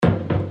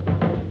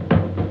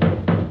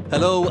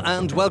Hello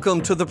and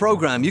welcome to the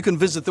programme. You can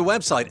visit the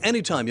website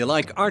anytime you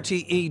like,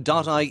 rte.ie/Mooney.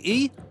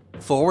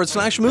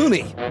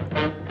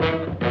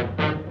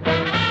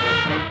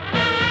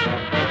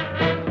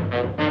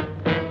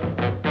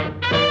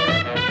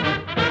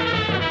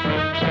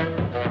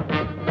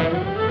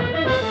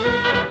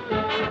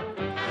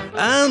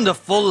 And a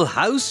full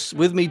house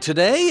with me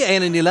today.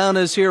 Éanna and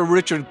Lamhna is here.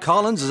 Richard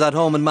Collins is at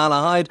home in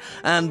Malahide.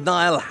 And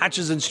Niall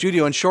Hatches in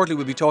studio. And shortly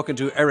we'll be talking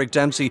to Eric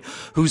Dempsey,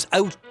 who's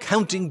out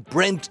counting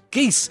Brent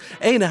geese.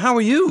 Éanna, how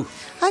are you?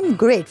 I'm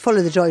great, full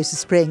of the joys of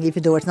spring,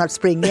 even though it's not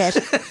spring yet.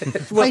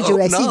 Well,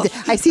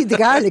 I see the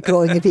garlic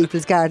growing in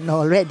people's garden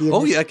already.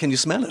 Oh yeah, can you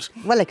smell it?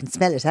 Well, I can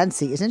smell it and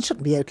see it, and it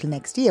shouldn't be out till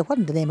next year. What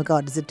in the name of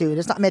God is it doing?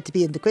 It's not meant to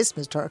be in the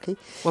Christmas turkey.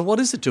 Well, what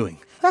is it doing?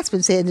 That's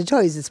been saying the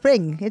joys of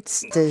spring.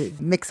 It's to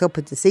mix up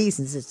with the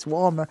seasons. It's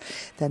warmer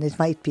than it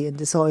might be in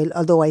the soil.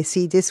 Although I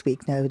see this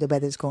week now the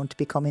weather's going to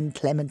become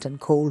inclement and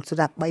cold, so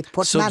that might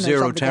put manners on the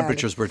Sub-zero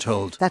temperatures, we're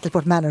told. That'll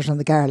put manners on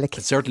the garlic.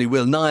 It certainly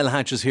will. Niall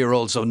Hatch is here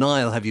also.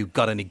 Niall, have you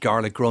got any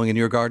garlic growing in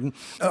your garden?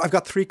 I've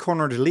got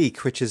three-cornered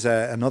leek, which is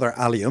another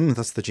allium.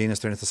 That's the genus.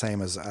 They're the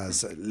same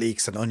as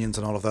leeks and onions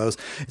and all of those.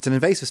 It's an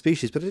invasive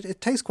species, but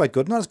it tastes quite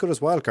good. Not as good as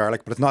wild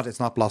garlic, but it's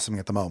not blossoming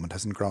at the moment. It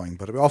isn't growing,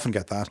 but we often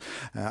get that.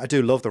 I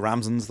do love the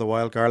ramsons, the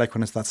wild garlic,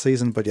 when it's that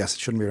season, but yes,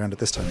 it shouldn't be around at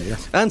this time of year.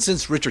 And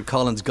since Richard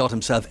Collins got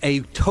himself a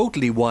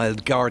totally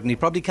wild garden, he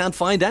probably can't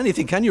find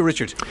anything, can you,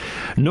 Richard?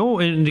 No,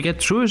 and to get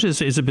through it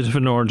is a bit of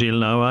an ordeal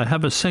now. I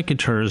have a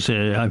secateurs.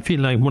 I feel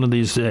like one of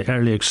these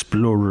early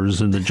explorers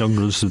in the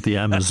jungles of the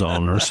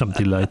Amazon or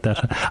something like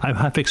that. I'm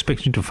half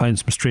expecting to find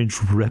some strange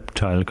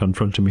reptile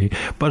confronting me.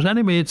 But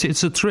anyway,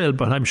 it's a thrill,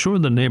 but I'm sure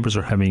the neighbours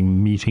are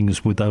having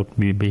meetings without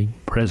me being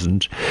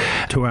present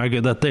to argue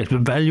that the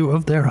value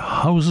of their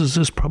houses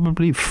is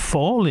probably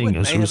falling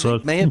as a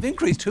result. May have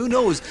increased, who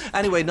knows?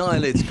 Anyway,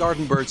 Niall, it's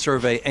Garden Bird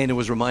Survey. Éanna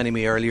was reminding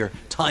me earlier,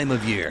 time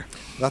of year.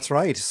 That's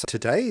right. So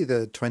today,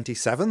 the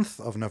 27th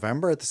of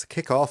November, it's the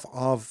kick-off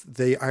of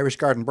the Irish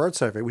Garden Bird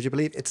Survey. Would you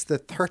believe it's the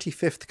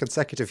 35th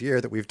consecutive year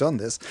that we've done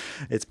this?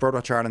 It's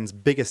Birdwatch Ireland's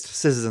biggest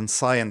citizen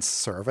science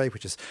survey,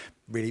 which is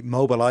really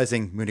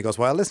mobilising Mooney Goes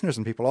Wild listeners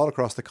and people all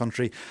across the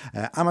country,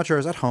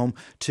 amateurs at home,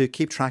 to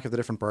keep track of the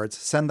different birds,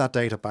 send that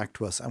data back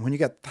to us. And when you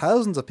get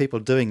thousands of people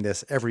doing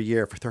this every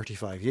year for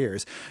 35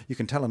 years, you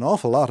can tell an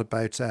awful lot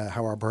about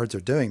how our birds are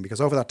doing, because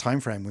over that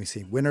time frame we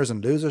see winners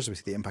and losers, we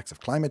see the impacts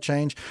of climate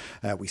change,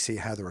 we see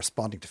how they're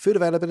responding to food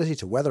availability,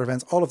 to weather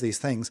events, all of these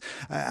things,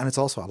 and it's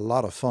also a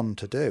lot of fun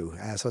to do.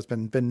 So it's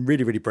been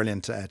really, really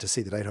brilliant to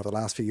see the data over the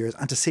last few years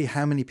and to see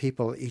how many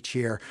people each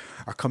year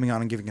are coming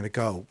on and giving it a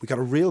go. We got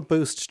a real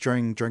boost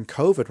during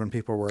COVID when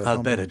people were at home.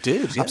 I'll bet it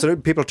did, yeah.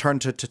 Absolutely. People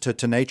turned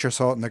to nature,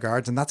 saw it in their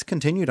gardens, and that's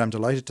continued, I'm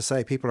delighted to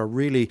say. People are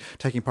really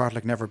taking part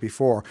like never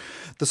before.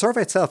 The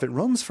survey itself, it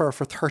runs for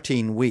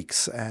 13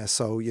 weeks,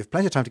 so you have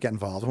plenty of time to get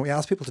involved. And what we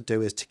ask people to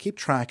do is to keep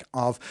track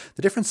of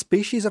the different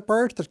species of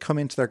bird that come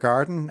into their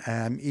garden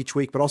each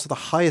week, but also the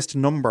highest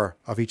number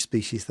of each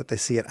species that they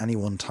see at any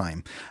one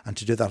time, and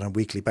to do that on a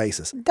weekly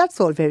basis.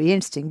 That's all very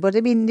interesting, but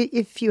I mean,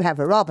 if you have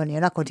a robin,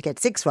 you're not going to get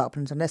 6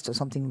 robins unless there's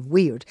something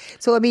weird.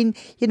 So I mean,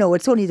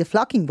 it's only the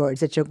flocking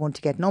birds that you're going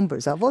to get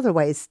numbers of.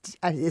 Otherwise,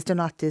 is there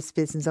not this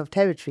business of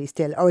territory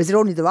still? Or is it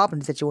only the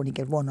robins that you only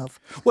get 1 of?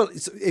 Well,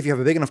 if you have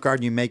a big enough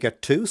garden, you may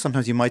get 2.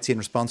 Sometimes you might see in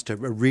response to a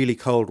really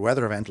cold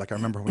weather event. Like I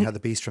remember when we had the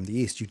beast from the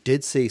east, you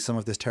did see some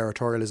of this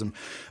territorialism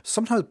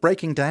sometimes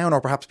breaking down or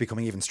perhaps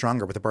becoming even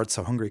stronger with the birds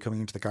so hungry coming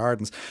into the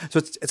gardens. So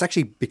it's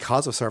actually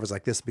because of surveys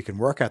like this we can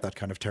work out that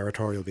kind of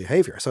territorial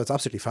behaviour. So it's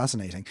absolutely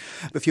fascinating.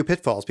 A few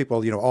pitfalls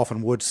people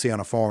often would see on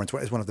a form.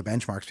 It's one of the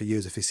benchmarks we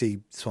use. If you see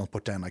someone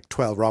put down like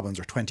 12 robins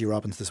or 20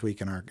 robins this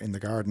week in the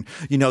garden,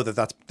 you know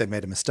they've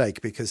made a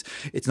mistake, because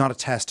it's not a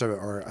test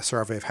or a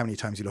survey of how many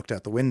times you looked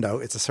out the window.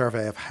 It's a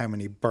survey of how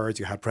many birds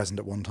you had present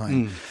at one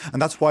time.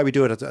 And that's why we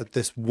do it at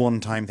this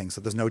one-time thing, so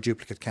there's no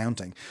duplicate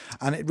counting.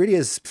 And it really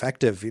is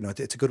effective.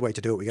 It's a good way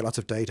to do it. We get lots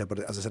of data, but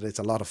as I said, it's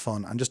a lot of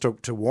fun. And just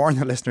to warn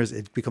the listeners,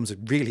 it becomes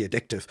really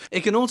addictive.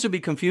 It can also be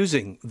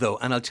confusing, though,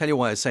 and I'll tell you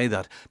why I say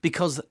that.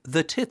 Because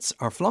the tits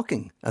are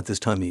flocking at this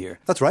time of year.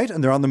 That's right,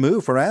 and they're on the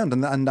move around.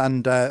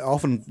 And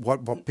often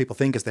what people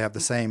think is they have the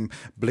same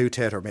blue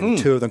tit, or maybe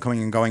 2 of them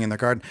coming and going in their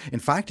garden. In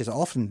fact, it's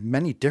often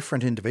many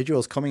different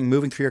individuals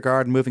moving through your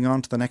garden, moving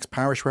on to the next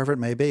parish, wherever it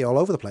may be, all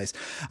over the place.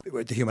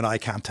 The human eye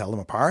can't tell them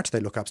apart. They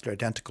look absolutely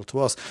identical to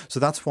us. So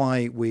that's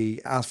why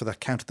we ask for that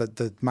count,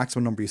 the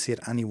maximum number you see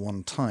at any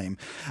one time.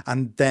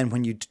 And then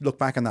when you look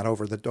back on that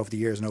over the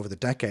years and over the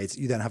decades,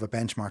 you then have a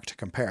benchmark to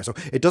compare. So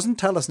it doesn't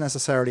tell us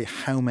necessarily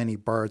how many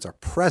birds are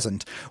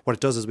present. What it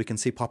does is we can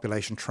see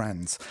population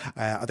trends.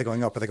 Are they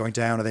going up? Are they going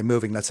down? Are they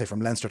moving, let's say,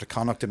 from Leinster to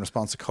Connacht in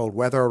response to cold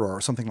weather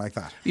or something like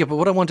that. Yeah, but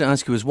what I want to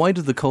ask you is, why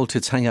do the cold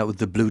tits hang out with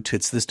the blue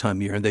tits this time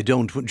of year and they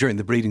don't during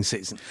the breeding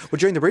season? Well,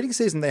 during the breeding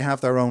season, they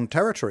have their own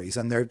territories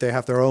and they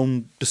have their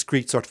own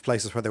discrete sort of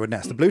places where they would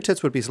nest. The blue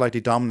tits would be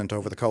slightly dominant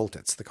over the cold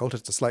tits. The cold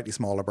tits are a slightly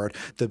smaller bird.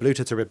 The blue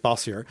tits are a bit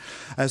bossier.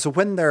 So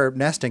when they're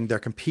nesting, they're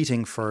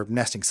competing for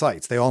nesting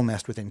sites. They all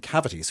nest within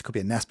cavities. It could be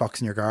a nest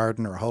box in your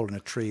garden or a hole in a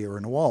tree or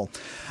in a wall.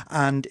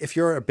 And if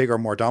you're a bigger,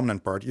 more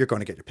dominant bird, you're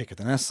going to get your pick of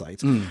the nest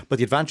sites. But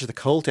the advantage the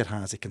cold tit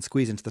has, it can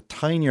squeeze into the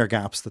tinier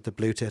gaps that the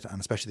blue tit and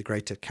especially the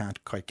grey tit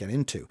can't quite get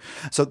into.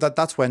 So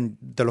that's when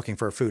they're looking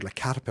for food like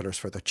caterpillars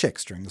for their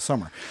chicks during the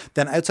summer.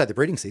 Then outside the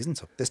breeding season,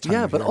 so this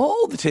time of but year,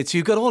 all the tits,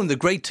 you've got all the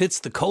great tits,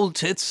 the cold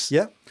tits.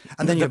 Yeah.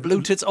 And then the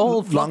blue tits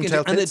all flock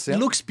into, and tits, it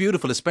looks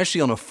beautiful,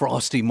 especially on a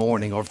frosty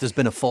morning or if there's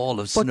been a fall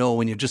of snow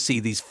and you just see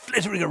these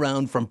flittering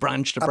around from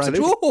branch to branch.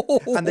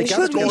 And they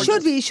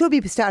should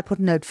we start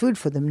putting out food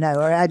for them now,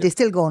 or are they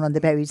still going on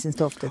the berries and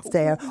stuff that's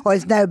there, or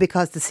is now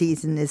because the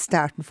season is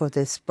starting for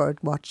this bird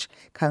watch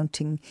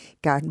counting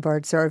garden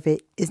bird survey,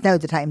 is now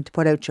the time to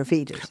put out your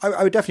feeders?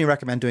 I would definitely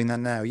recommend doing that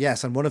now,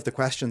 yes. And one of the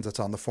questions that's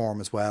on the form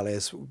as well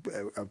is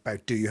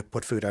about, do you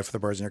put food out for the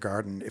birds in your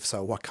garden? If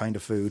so, what kind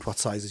of food? What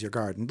size is your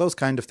garden? Those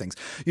kind of things.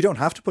 You don't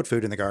have to put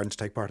food in the garden to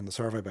take part in the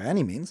survey by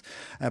any means,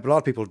 but a lot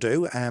of people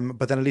do.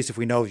 But then at least if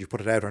we know if you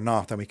put it out or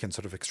not, then we can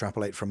sort of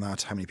extrapolate from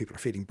that how many people are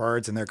feeding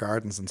birds in their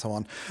gardens and so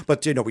on.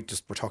 But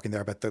we're talking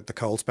there about the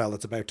cold spell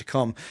that's about to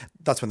come.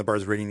 That's when the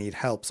birds really need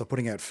help. So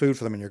putting out food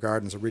for them in your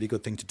garden is a really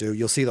good thing to do.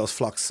 You'll see those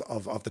flocks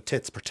of the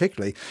tits,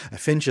 particularly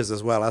finches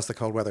as well. As the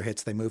cold weather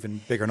hits, they move in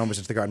bigger numbers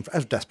into the garden out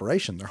of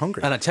desperation. They're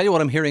hungry. And I tell you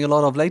what I'm hearing a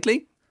lot of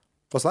lately.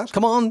 What's that?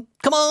 Come on.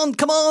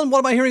 What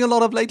am I hearing a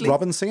lot of lately?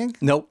 Robins singing?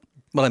 No.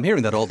 Well, I'm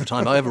hearing that all the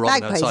time. I have a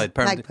robin outside.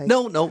 Magpies.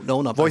 No,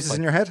 not Voices magpies.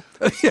 in your head?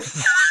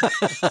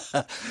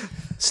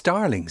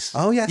 Starlings.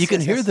 Oh, yes. You can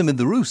hear yes. them in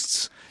the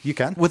roosts. You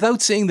can.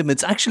 Without seeing them,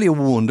 it's actually a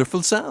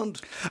wonderful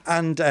sound.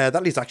 And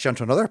that leads actually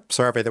onto another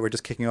survey that we're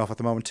just kicking off at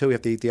the moment too. We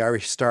have the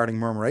Irish Starling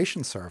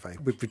Murmuration survey.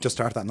 We've just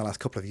started that in the last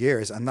couple of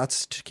years, and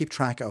that's to keep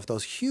track of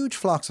those huge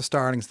flocks of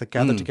starlings that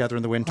gather together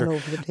in the winter, all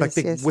over the place, like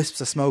big yes. wisps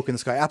of smoke in the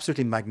sky.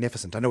 Absolutely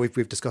magnificent. I know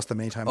we've discussed them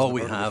many times. Oh, on the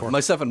we program have. before.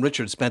 Myself and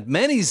Richard spent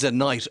many's a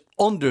night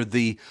under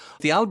the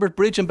Albert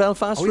Bridge in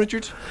Belfast,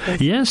 Richard.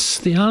 Yes,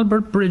 the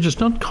Albert Bridge is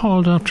not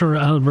called after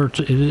Albert.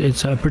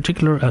 It's a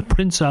particular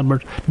Prince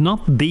Albert,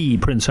 not the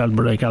Prince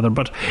Albert, I gather,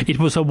 but it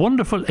was a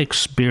wonderful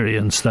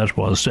experience that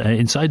was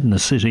inside in the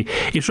city.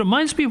 It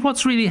reminds me of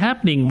what's really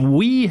happening.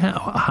 We,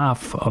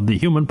 half of the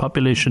human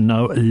population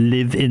now,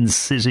 live in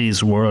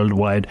cities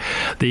worldwide.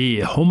 The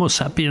Homo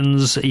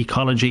sapiens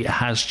ecology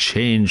has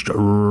changed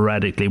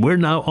radically. We're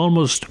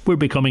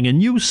becoming a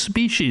new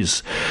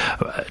species,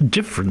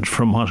 different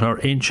from what our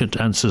ancient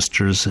ancestors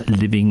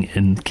living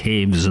in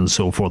caves and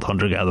so forth,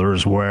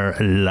 hunter-gatherers, were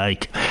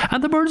like.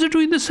 And the birds are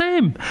doing the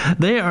same.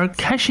 They are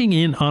cashing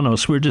in on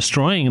us. We're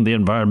destroying the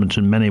environment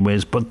in many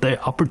ways, but the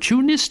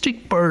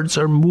opportunistic birds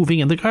are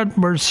moving, and the Garden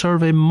Bird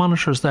Survey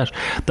monitors that.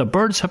 The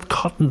birds have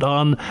cottoned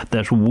on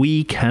that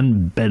we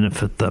can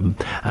benefit them.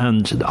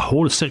 And the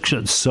whole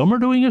section, some are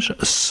doing it,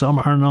 some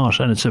are not.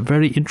 And it's a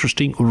very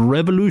interesting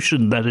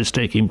revolution that is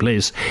taking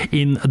place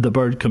in the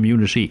bird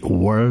community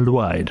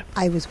worldwide.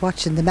 I was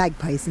watching the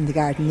magpies in the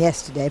garden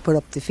yesterday. I put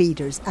up the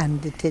feeders,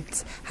 and the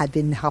tits had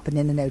been hopping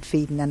in and out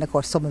feeding, and of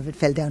course some of it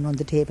fell down on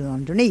the table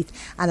underneath,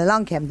 and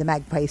along came the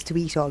magpies to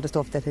eat all the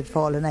stuff that had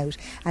fallen out,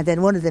 and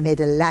then one of them made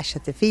a lash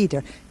at the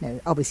feeder. Now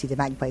obviously the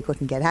magpie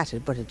couldn't get at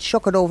it, but it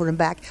shook it over and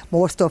back,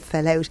 more stuff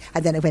fell out,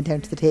 and then it went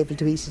down to the table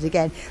to eat it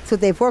again. So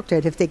they've worked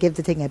out if they give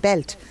the thing a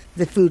belt,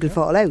 the food will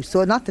fall out.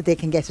 So not that they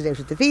can get it out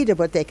of the feeder,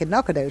 but they can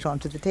knock it out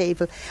onto the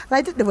table. And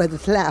I didn't know whether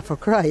to laugh or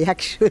cry,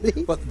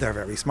 actually. But they're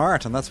very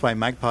smart, and that's why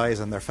magpies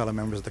and their fellow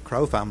members of the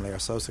crow family are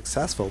so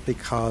successful,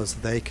 because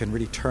they can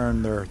really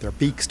turn their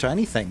beaks to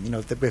anything.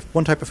 If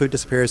one type of food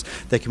disappears,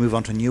 they can move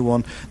on to a new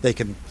one. They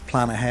can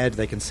plan ahead.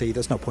 They can see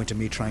there's no point in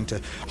me trying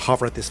to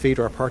hover at this feed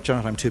or perch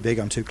on it. I'm too big,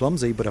 I'm too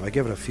clumsy, but if I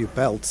give it a few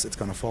belts, it's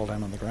going to fall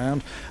down on the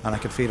ground, and I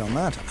can feed on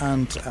that.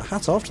 And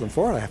hats off to them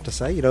for it, I have to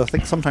say. I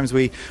think sometimes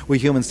we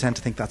humans tend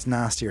to think that's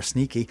nasty or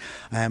sneaky.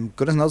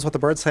 Goodness knows what the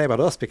birds say about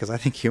us, because I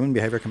think human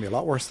behaviour can be a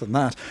lot worse than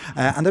that.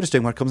 And they're just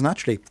doing what comes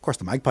naturally. Of course,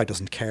 the magpie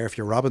doesn't care if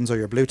you're robins or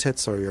your blue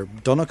tits or your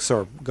dunnocks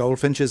or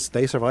goldfinches.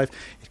 They survive.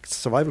 It's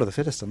survival of the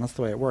fittest, and that's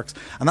the way it works.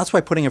 And that's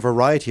why putting a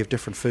variety of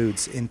different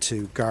foods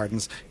into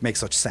gardens makes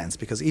such sense,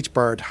 because each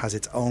bird has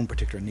its own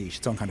particular niche,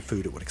 its own kind of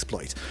food it would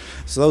exploit.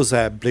 So those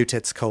blue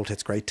tits, cold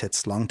tits, great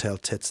tits,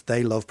 long-tailed tits,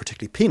 they love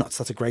particularly peanuts.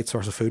 That's a great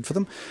source of food for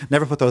them.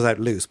 Never put those out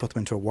loose. Put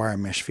them into a wire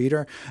mesh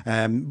feeder.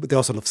 They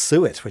also love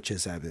suet, which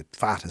is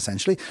fat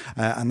essentially,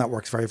 and that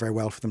works very, very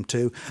well for them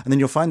too. And then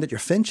you'll find that your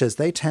finches,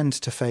 they tend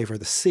to favour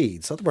the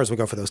seeds. Other birds will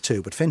go for those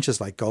too, but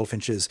finches like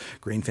goldfinches,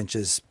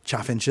 greenfinches,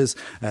 chaffinches,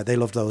 they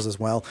love those as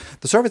well.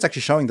 The survey is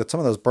actually showing that some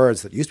of those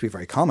birds that used to be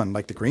very common,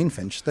 like the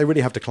greenfinch, they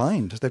really have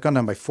declined. They've gone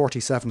down by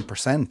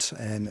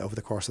 47% over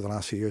the course of the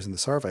last few years in the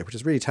survey. survey, which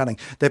is really telling.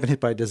 They've been hit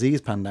by a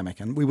disease pandemic,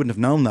 and we wouldn't have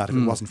known that if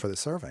it wasn't for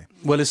this survey.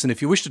 Well, listen,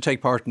 if you wish to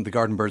take part in the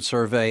Garden Bird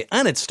Survey,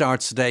 and it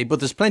starts today, but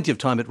there's plenty of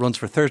time. It runs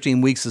for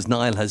 13 weeks, as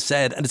Niall has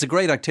said, and it's a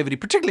great activity,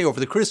 particularly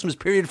over the Christmas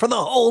period for the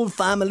whole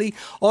family.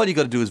 All you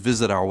got to do is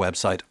visit our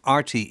website,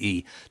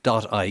 rte.ie/Mooney,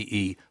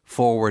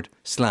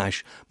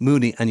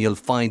 and you'll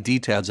find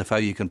details of how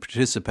you can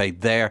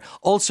participate there.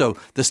 Also,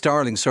 the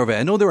Starling survey.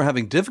 I know they were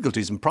having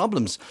difficulties and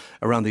problems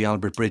around the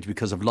Albert Bridge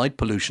because of light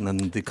pollution,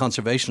 and the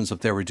conservationists up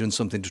there were doing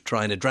something to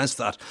try and address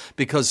that,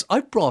 because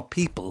I've brought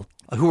people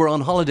who were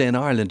on holiday in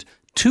Ireland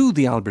to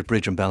the Albert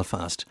Bridge in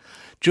Belfast,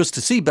 just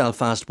to see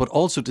Belfast, but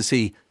also to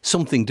see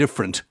something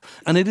different.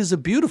 And it is a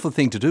beautiful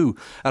thing to do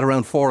at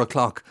around 4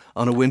 o'clock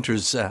on a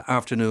winter's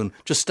afternoon.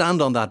 Just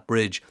stand on that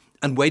bridge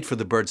and wait for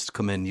the birds to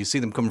come in. You see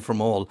them coming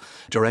from all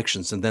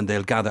directions, and then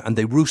they'll gather and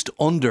they roost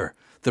under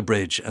the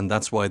bridge, and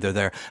that's why they're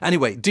there.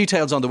 Anyway,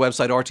 details on the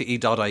website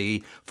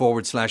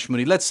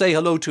rte.ie/Mooney. Let's say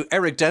hello to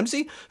Eric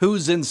Dempsey,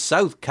 who's in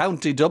South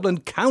County Dublin,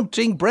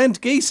 counting Brent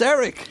geese.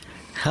 Eric.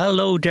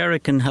 Hello,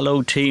 Derek, and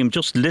hello, team.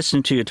 Just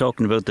listening to you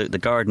talking about the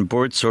Garden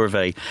Bird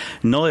Survey.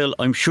 Niall,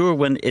 I'm sure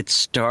when it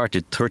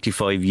started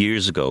 35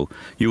 years ago,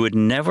 you would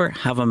never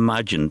have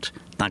imagined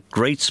that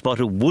great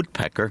spotted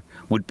woodpecker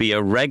would be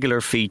a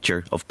regular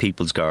feature of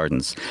people's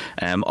gardens.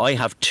 I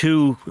have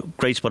 2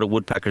 great spotted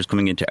woodpeckers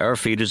coming into our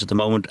feeders at the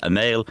moment, a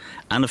male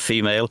and a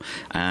female.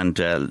 And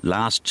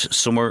last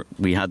summer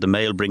we had the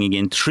male bringing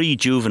in 3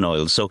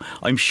 juveniles. So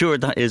I'm sure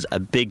that is a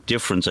big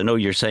difference. I know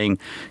you're saying,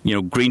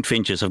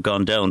 greenfinches have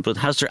gone down, but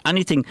has there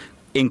anything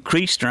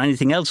increased or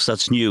anything else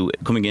that's new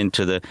coming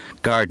into the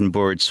Garden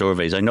Bird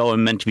surveys? I know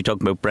I'm meant to be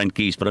talking about Brent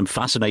geese, but I'm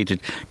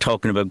fascinated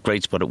talking about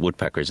great spotted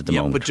woodpeckers at the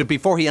moment. But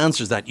before he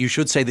answers that, you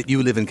should say that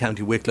you live in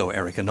County Wicklow,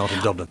 Eric, and not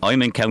in Dublin.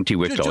 I'm in County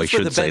Wicklow, I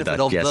should say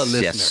that.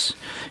 Yes.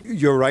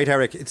 You're right,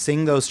 Eric.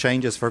 Seeing those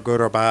changes, for good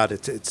or bad,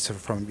 it's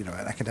from an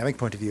academic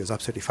point of view, is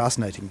absolutely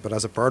fascinating. But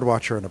as a bird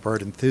watcher and a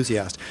bird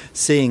enthusiast,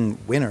 seeing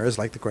winners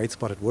like the great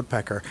spotted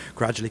woodpecker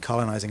gradually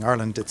colonising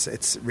Ireland,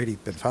 it's really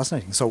been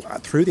fascinating. So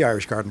through the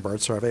Irish Garden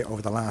Bird Survey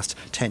over the last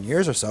 10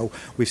 years or so,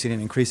 we've seen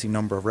an increasing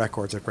number of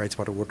records of great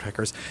spotted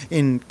woodpeckers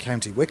in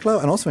County Wicklow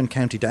and also in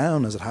County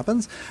Down, as it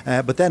happens.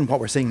 But then what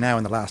we're seeing now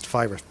in the last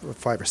 5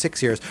 or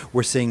 6 years,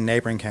 we're seeing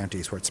neighbouring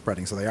counties where it's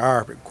spreading. So they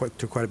are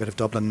quite a bit of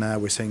Dublin now.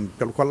 We're seeing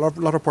quite a lot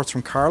of reports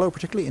from Carlow,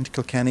 particularly into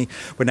Kilkenny,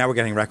 but now we're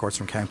getting records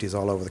from counties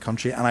all over the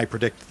country, and I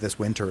predict this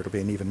winter it'll be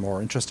an even more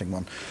interesting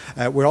one.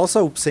 We're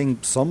also seeing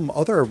some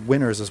other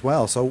winners as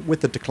well. So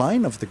with the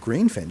decline of the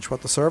greenfinch,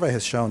 what the survey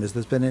has shown is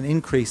there's been an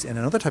increase in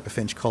another type of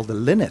finch called the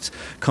linnet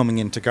coming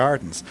into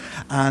gardens.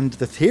 And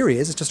the theory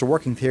is, it's just a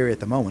working theory at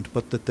the moment,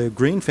 but that the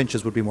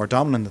greenfinches would be more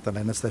dominant than the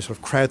linnets. They sort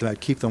of crowd them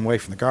out, keep them away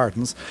from the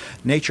gardens.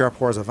 Nature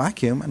abhors a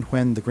vacuum, and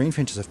when the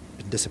greenfinches have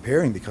been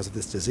disappearing because of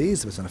this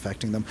disease that's been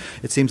affecting them,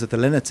 it seems that the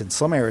linnets in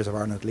some areas of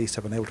Ireland at least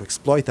have been able to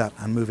exploit that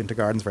and move into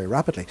gardens very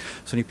rapidly.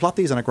 So when you plot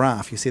these on a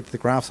graph, you see that the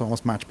graphs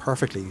almost match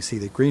perfectly. You see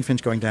the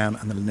greenfinch going down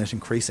and the linnet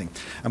increasing.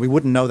 And we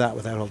wouldn't know that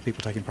without all the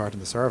people taking part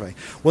in the survey.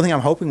 One thing I'm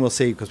hoping we'll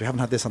see, because we haven't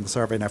had this on the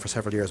survey now for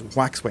several years,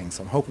 waxwings.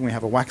 So I'm hoping we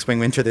have a waxwing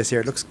winter this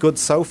year. It looks good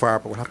so far,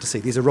 but we'll have to see.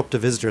 These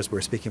eruptive visitors we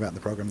were speaking about in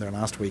the programme there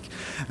last week.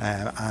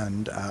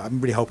 And I'm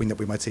really hoping that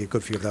we might see a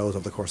good few of those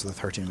over the course of the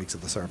 13 weeks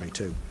of the survey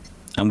too.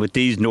 And with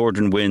these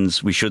northern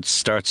winds, we should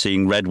start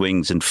seeing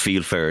redwings and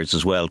fieldfares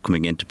as well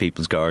coming into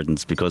people's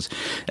gardens, because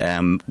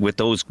with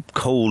those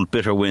cold,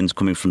 bitter winds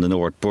coming from the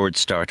north, birds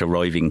start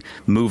arriving,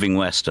 moving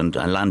west and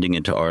landing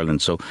into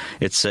Ireland. So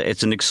it's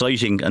an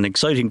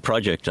exciting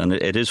project, and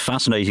it is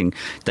fascinating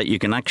that you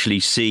can actually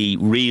see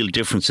real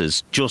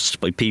differences just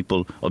by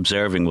people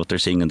observing what they're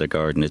seeing in their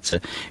garden. It's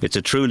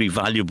a truly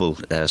valuable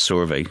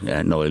survey,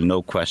 Niall,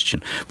 no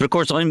question. But of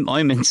course, I'm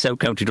in South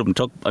County Dublin.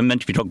 I'm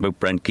meant to be talking about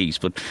Brent geese,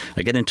 but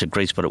I get into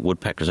great spotted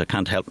woodpeckers. I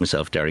can't help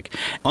myself, Derek.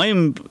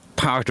 I'm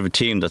part of a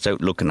team that's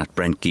out looking at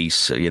Brent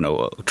geese,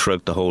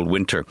 throughout the whole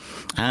winter.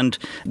 And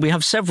we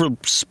have several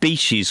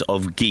species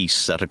of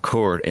geese that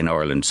occur in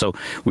Ireland. So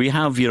we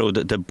have,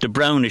 the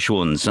brownish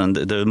ones, and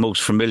the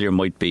most familiar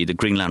might be the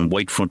Greenland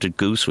white-fronted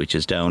goose, which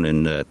is down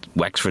in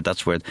Wexford.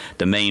 That's where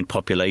the main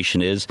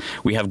population is.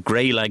 We have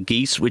grey-lag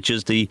geese, which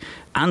is the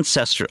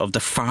ancestor of the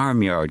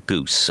farmyard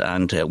goose,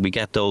 and we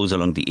get those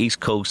along the east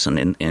coast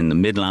and in the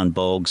Midland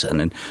bogs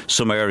and in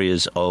some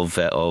areas of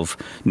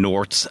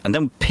north. And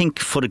then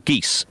pink-footed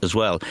geese as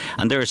well,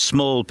 and they're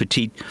small,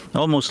 petite,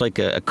 almost like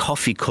a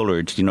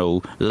coffee-coloured,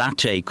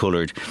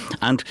 latte-coloured,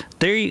 and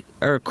they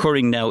are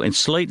occurring now in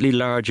slightly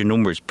larger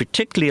numbers,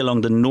 particularly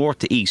along the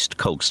northeast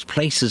coast,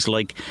 places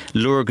like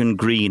Lurgan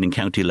Green in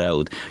County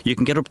Louth. You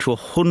can get up to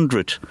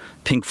 100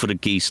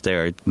 pink-footed geese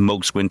there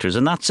most winters,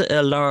 and that's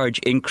a large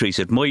increase.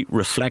 It might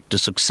reflect the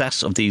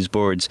success of these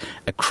birds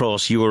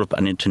across Europe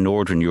and into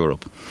Northern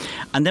Europe.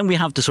 And then we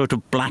have the sort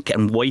of black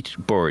and white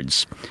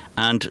birds,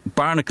 and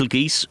barnacle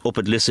geese up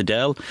at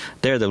Lissadell,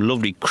 they're the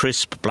lovely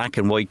crisp black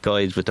and white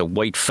guys with a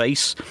white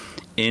face.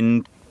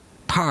 In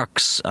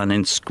parks and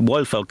in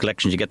wildfowl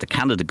collections, you get the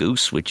Canada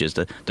goose, which is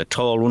the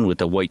tall one with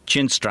the white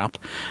chin strap,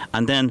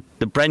 and then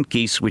the Brent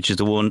geese, which is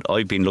the one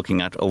I've been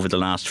looking at over the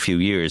last few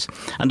years.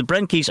 And the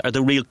Brent geese are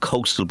the real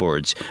coastal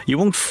birds. You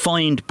won't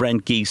find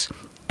Brent geese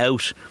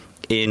out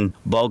in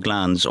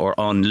boglands or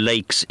on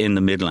lakes in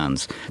the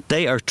Midlands.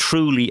 They are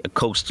truly a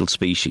coastal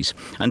species,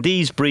 and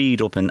these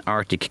breed up in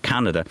Arctic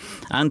Canada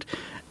and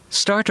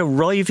start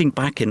arriving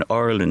back in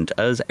Ireland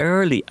as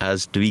early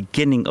as the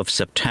beginning of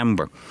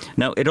September.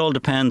 Now, it all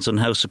depends on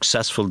how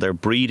successful their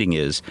breeding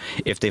is.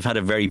 If they've had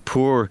a very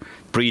poor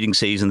breeding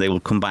season, they will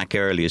come back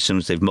early as soon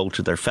as they've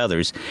molted their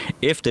feathers.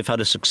 If they've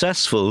had a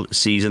successful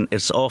season,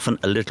 it's often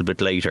a little bit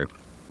later.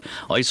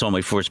 I saw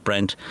my first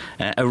Brent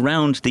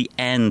around the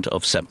end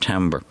of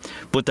September,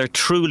 but they're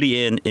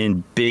truly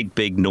in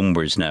big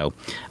numbers now.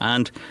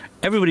 And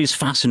everybody's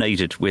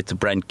fascinated with the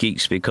Brent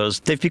geese because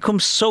they've become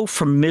so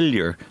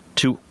familiar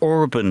to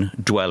urban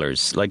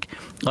dwellers. Like,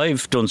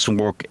 I've done some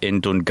work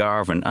in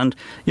Dungarvan, and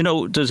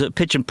there's a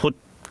pitch and putt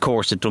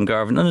course at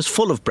Dungarvan, and it's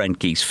full of Brent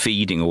geese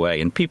feeding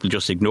away, and people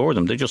just ignore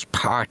them. They're just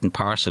part and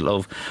parcel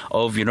of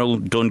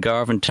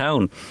Dungarvan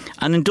town.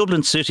 And in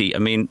Dublin City, I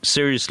mean,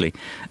 seriously,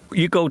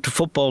 you go to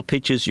football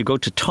pitches, you go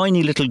to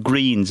tiny little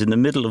greens in the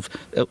middle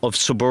of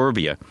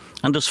suburbia,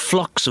 and there's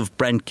flocks of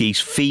Brent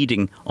geese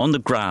feeding on the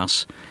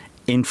grass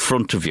in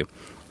front of you.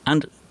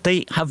 And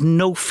they have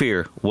no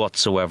fear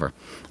whatsoever.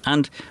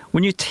 And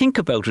when you think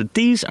about it,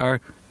 these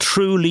are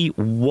truly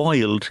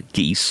wild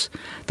geese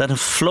that have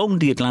flown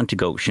the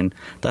Atlantic Ocean,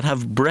 that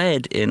have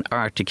bred in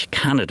Arctic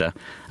Canada,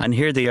 and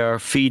here they are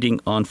feeding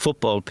on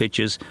football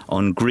pitches,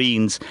 on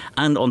greens,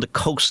 and on the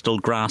coastal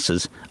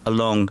grasses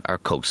along our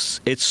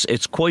coasts.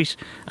 It's quite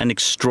an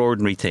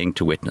extraordinary thing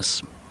to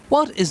witness.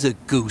 What is a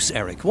goose,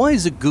 Eric? Why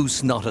is a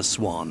goose not a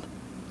swan?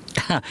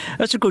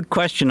 That's a good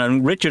question,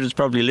 and Richard is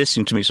probably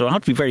listening to me, so I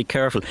have to be very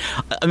careful.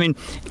 I mean,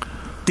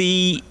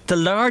 the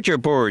larger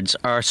birds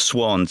are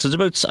swans. There's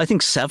about, I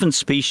think, 7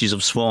 species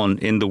of swan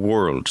in the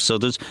world. So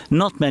there's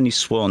not many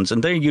swans,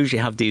 and they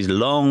usually have these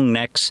long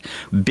necks,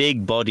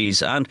 big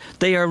bodies, and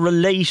they are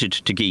related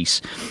to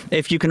geese.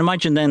 If you can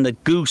imagine then that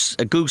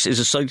a goose is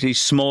a slightly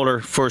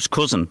smaller first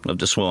cousin of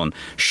the swan,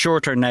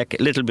 shorter neck,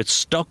 a little bit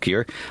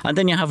stockier, and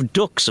then you have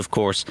ducks, of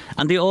course,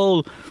 and they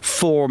all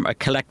form a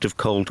collective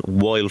called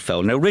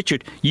wildfowl. Now,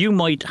 Richard, you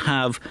might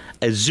have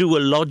a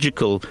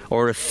zoological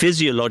or a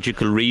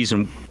physiological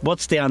reason.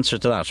 What's the answer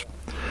to that?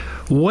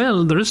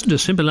 Well, there isn't a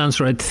simple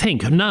answer, I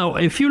think. Now,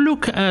 if you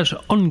look at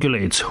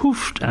ungulates,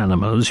 hoofed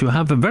animals, you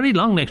have very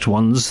long-necked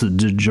ones, the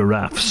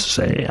giraffes,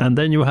 say, and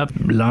then you have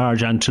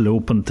large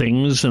antelope and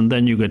things, and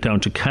then you get down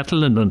to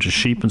cattle and then to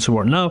sheep and so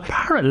on. Now,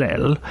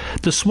 parallel,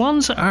 the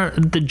swans are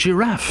the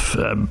giraffe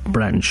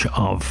branch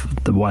of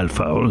the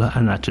wildfowl,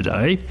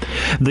 Anatidae.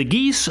 The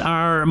geese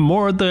are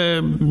more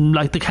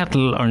like the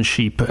cattle or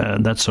sheep,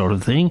 that sort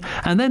of thing.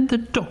 And then the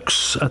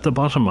ducks at the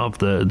bottom of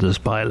the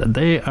spile,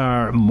 they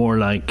are more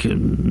like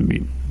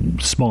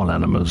small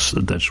animals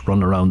that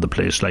run around the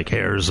place like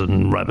hares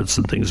and rabbits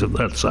and things of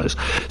that size.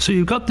 So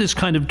you've got this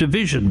kind of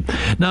division.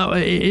 Now,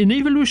 in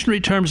evolutionary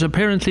terms,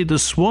 apparently the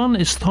swan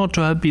is thought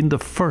to have been the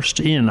first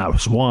in. A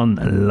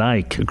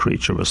swan-like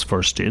creature was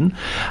first in,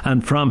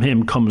 and from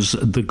him comes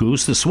the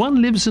goose. The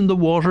swan lives in the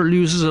water,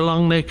 uses a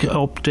long neck,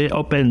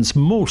 upends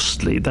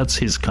mostly. That's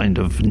his kind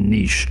of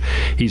niche.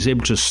 He's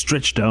able to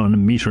stretch down 1.5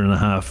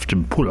 meters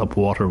to pull up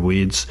water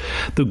weeds.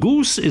 The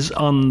goose is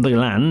on the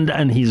land,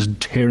 and he's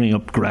tearing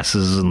up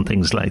grasses and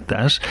things like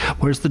that,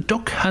 whereas the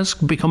duck has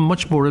become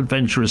much more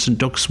adventurous, and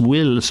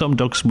some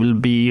ducks will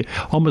be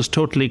almost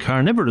totally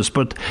carnivorous,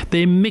 but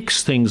they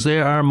mix things.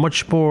 They are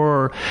much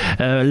more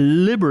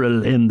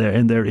liberal in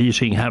their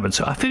eating habits.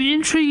 So I think the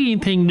intriguing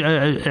thing,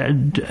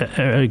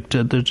 Eric,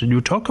 that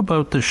you talk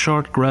about the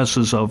short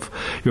grasses of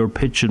your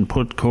pitch and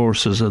putt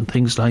courses and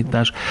things like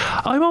that.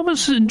 I'm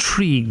almost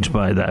intrigued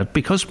by that,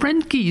 because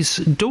Brent geese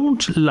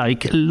don't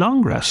like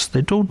long grass.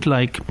 They don't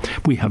like.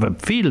 We have a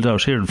field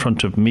out here in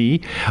front of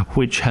me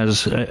which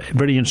has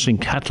very interesting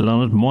cattle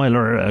on it,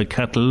 Moiler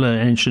cattle,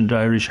 ancient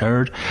Irish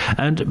herd,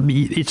 and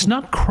it's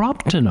not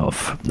cropped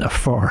enough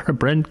for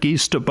Brent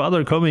geese to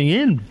bother coming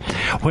in.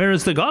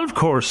 Whereas the golf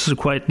course is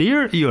quite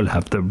near, you'll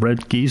have the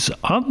Brent geese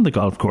on the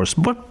golf course.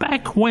 But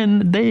back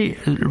when they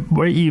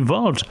were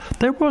evolved,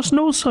 there was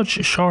no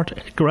such short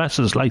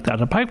grasses like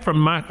that, apart from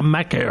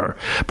macaire.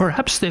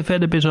 Perhaps they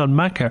fed a bit on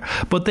macaire,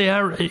 but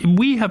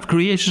we have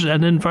created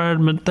an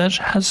environment that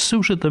has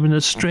suited them in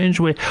a strange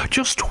way.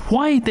 Just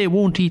why they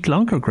won't eat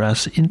longer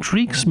grass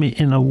intrigues me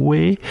in a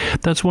way.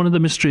 That's one of the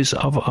mysteries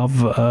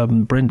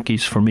of Brent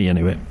geese for me,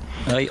 anyway.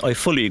 I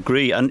fully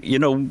agree. And,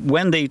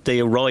 when they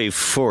arrive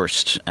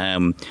first,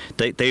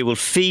 they will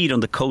feed on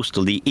the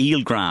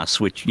eelgrass,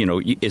 which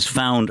is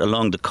found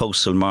along the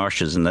coastal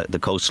marshes and the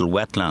coastal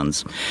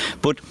wetlands.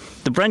 But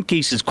the Brent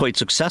geese is quite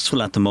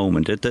successful at the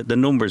moment. The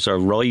numbers are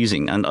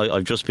rising, and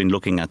I've just been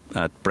looking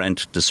at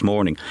Brent this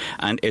morning,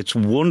 and it's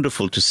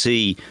wonderful to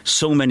see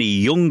so many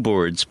young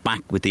birds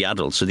back with the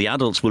adults. So the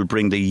adults will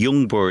bring the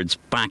young birds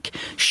back,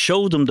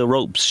 show them the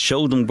ropes,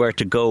 show them where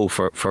to go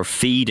for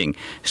feeding,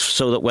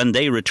 so that when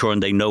they return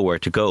they know where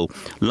to go.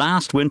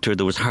 Last winter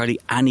there was hardly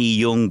any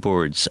young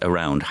birds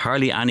around,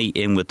 hardly any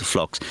in with the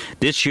flocks.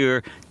 This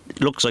year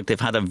looks like they've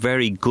had a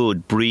very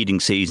good breeding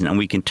season, and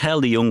we can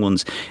tell the young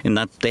ones in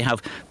that they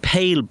have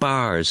pale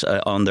bars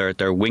on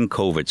their wing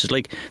coverts. It's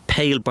like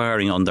pale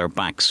barring on their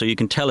backs, so you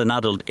can tell an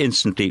adult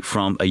instantly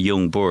from a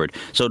young bird.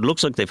 So it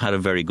looks like they've had a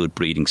very good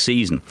breeding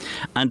season.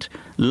 And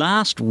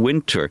last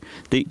winter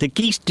the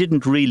geese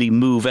didn't really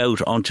move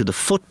out onto the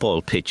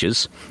football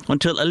pitches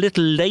until a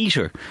little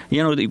later.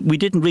 We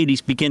didn't really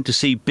begin to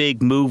see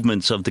big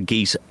movements of the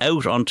geese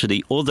out onto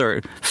the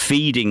other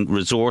feeding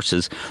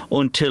resources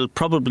until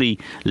probably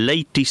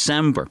late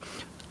December,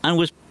 and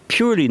was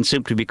purely and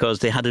simply because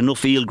they had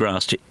enough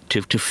eelgrass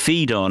to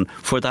feed on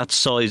for that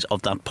size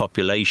of that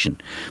population.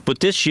 But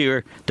this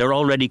year they're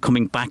already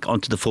coming back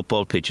onto the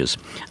football pitches,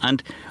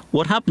 and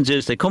what happens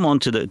is they come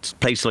onto the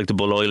place like the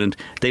Bull Island,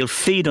 they'll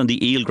feed on the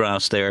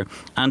eelgrass there,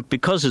 and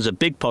because there's a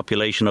big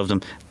population of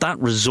them, that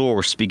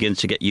resource begins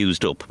to get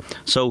used up.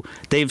 So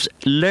they've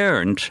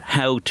learned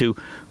how to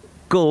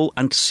go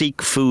and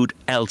seek food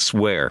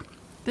elsewhere.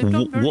 They've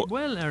done very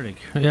well, Eric.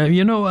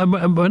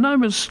 When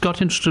I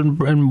got interested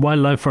in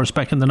wildlife first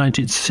back in the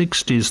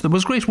 1960s, there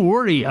was great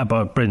worry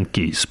about Brent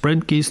geese.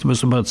 Brent geese, there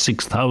was about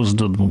 6,000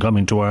 of them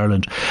coming to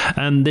Ireland,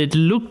 and it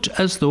looked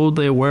as though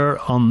they were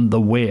on the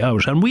way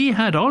out. And we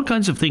had all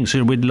kinds of things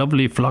here. We had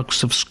lovely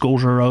flocks of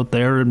scoter out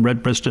there, and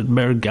red-breasted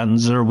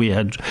merganser. We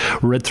had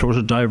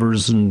red-throated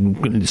divers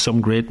and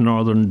some great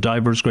northern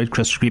divers, great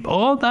crested creep,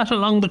 all that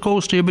along the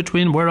coast here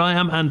between where I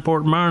am and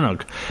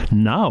Portmarnock.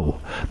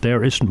 Now,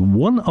 there isn't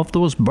one of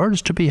those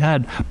birds to be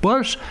had,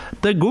 but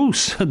the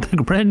goose, the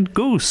Brent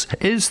goose,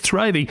 is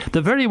thriving.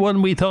 The very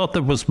one we thought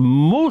that was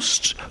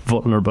most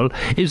vulnerable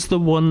is the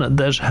one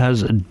that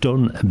has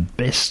done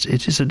best.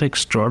 It is an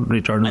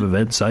extraordinary turn of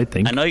events, I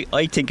think. And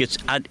I think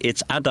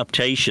it's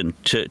adaptation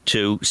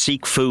to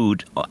seek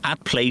food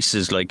at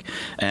places like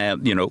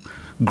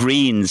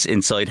greens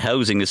inside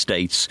housing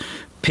estates,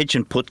 pitch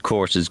and putt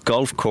courses,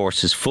 golf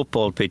courses,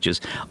 football pitches.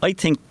 I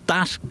think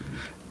that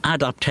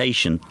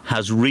adaptation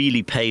has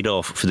really paid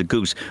off for the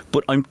goose.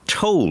 But I'm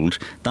told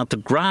that the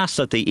grass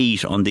that they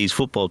eat on these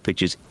football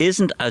pitches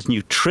isn't as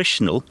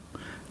nutritional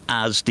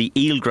as the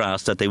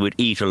eelgrass that they would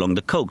eat along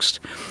the coast.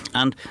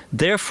 And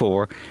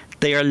therefore,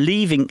 they are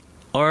leaving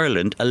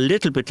Ireland a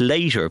little bit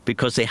later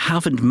because they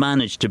haven't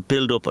managed to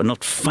build up enough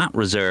fat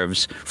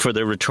reserves for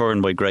their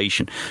return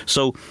migration.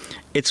 So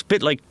it's a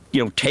bit like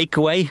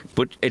takeaway,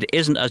 but it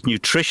isn't as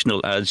nutritional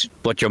as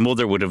what your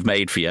mother would have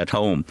made for you at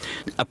home.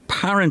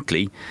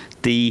 Apparently,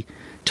 the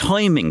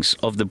timings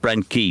of the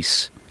Brent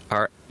geese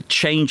are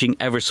changing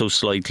ever so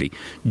slightly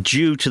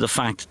due to the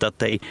fact that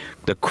the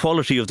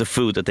quality of the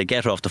food that they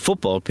get off the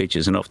football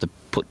pitches and off the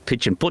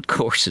pitch and putt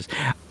courses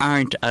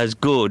aren't as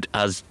good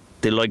as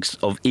the likes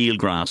of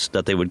eelgrass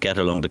that they would get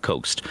along the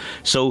coast.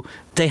 So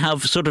they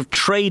have sort of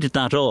traded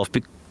that off,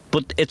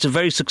 but it's a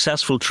very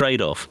successful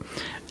trade-off.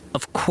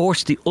 Of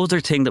course, the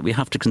other thing that we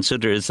have to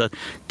consider is that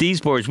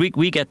these birds,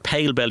 we get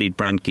pale-bellied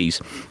Brent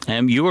geese.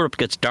 Europe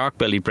gets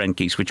dark-bellied Brent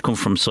geese, which come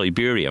from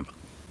Siberia.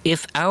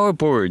 If our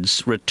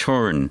birds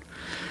return,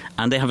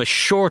 and they have a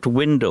short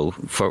window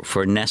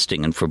for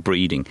nesting and for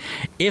breeding,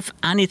 if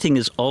anything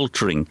is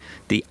altering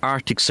the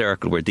Arctic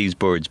Circle where these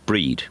birds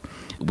breed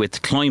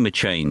with climate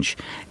change,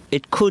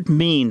 it could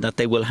mean that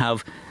they will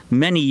have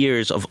many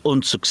years of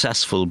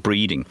unsuccessful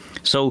breeding.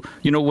 So,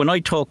 when I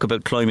talk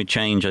about climate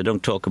change, I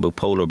don't talk about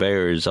polar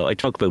bears, I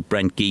talk about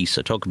Brent geese,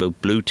 I talk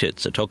about blue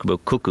tits, I talk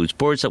about cuckoos,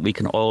 birds that we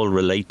can all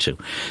relate to.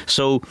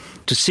 So,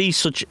 to see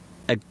such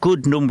a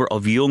good number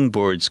of young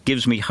birds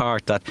gives me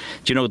heart that,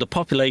 the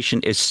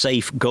population is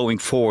safe going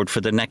forward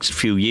for the next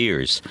few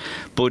years.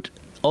 But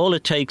all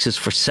it takes is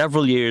for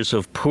several years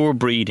of poor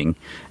breeding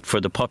for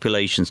the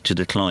populations to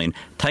decline.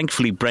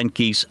 Thankfully, Brent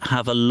geese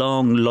have a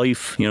long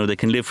life. They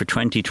can live for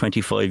 20,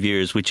 25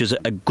 years, which is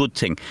a good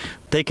thing.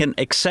 They can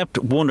accept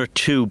one or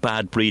two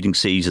bad breeding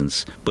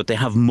seasons, but they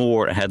have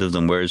more ahead of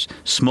them, whereas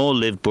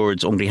small-lived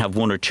birds only have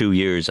 1 or 2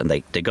 years, and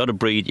they got to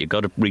breed, you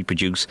got to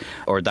reproduce,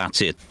 or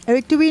that's it.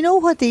 Eric, do we know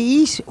what they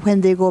eat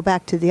when they go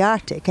back to the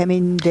Arctic? I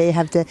mean, they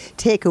have the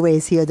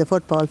takeaways here, the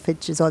football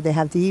pitches, or they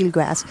have the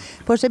eelgrass.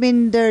 But I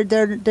mean,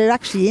 they're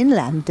actually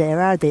inland there,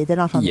 are they? They're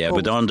not on the coast.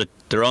 But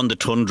they're on the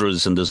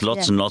tundras, and there's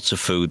lots and lots of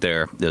food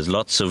there. There's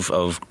lots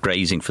of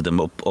grazing for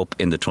them up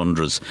in the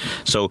tundras.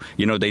 So,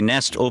 they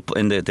nest up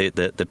in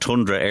the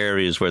tundra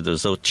areas where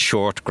there's those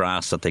short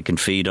grass that they can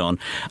feed on.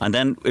 And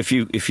then if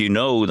you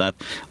know that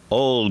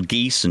all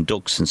geese and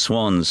ducks and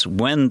swans,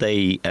 when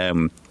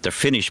they're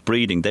finished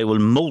breeding, they will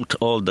molt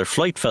all their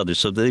flight feathers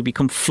so that they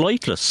become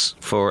flightless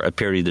for a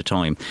period of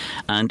time.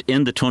 And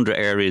in the tundra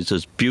areas,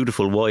 there's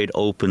beautiful wide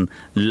open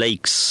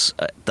lakes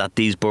that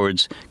these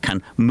birds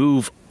can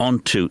move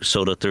onto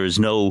so that there is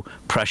no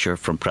pressure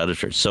from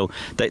predators. So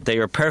they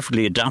are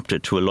perfectly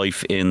adapted to a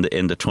life in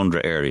the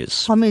tundra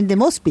areas. I mean, they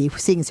must be,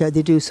 seeing as how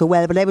they do so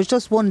well. But I was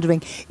just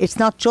wondering, it's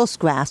not just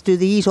grass. Do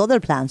they eat other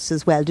plants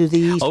as well? Do they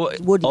eat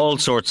woody? All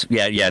sorts.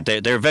 Yeah.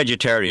 They're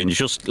vegetarian. It's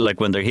just like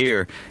when they're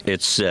here,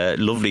 it's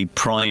lovely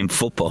prime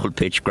football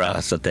pitch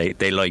grass that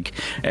they like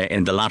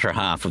in the latter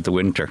half of the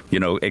winter.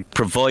 It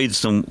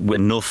provides them with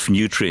enough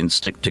nutrients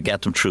to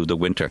get them through the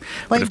winter.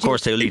 But of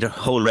course, they'll eat a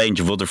whole range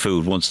of other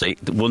food once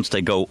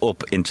they go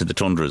up into the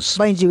tundras.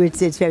 Mind you,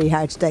 it's very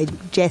hard to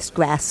digest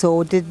grass.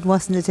 So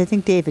wasn't it? I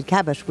think David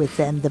Cabot with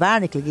the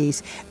barnacle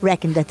geese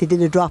reckoned that they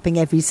did a dropping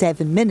every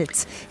 7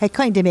 minutes. It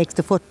kind of makes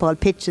the football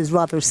pitches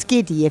rather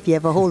skiddy if you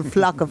have a whole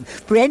flock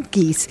of Brent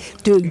geese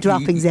doing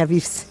droppings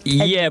every.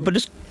 Yeah, but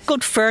it's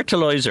good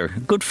fertiliser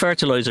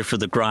for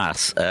the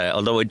grass.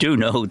 Although I do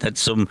know that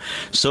some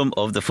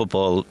of the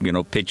football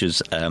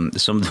pitches,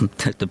 some of them,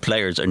 the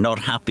players are not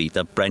happy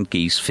that Brent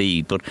geese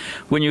feed. But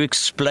when you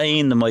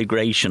explain the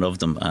migration of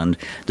them and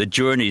the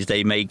journeys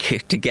they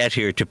make to get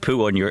here to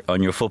poo on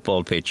your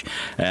football pitch,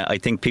 I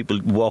think people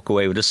walk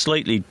away with a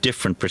slightly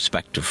different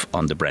perspective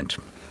on the Brent.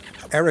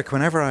 Eric,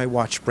 whenever I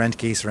watch Brent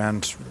geese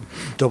around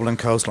Dublin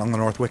coast, along the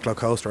North Wicklow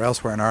coast or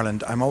elsewhere in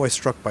Ireland, I'm always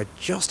struck by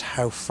just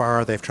how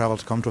far they've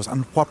travelled to come to us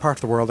and what part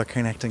of the world they're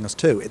connecting us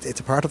to.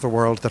 It's a part of the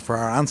world that for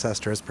our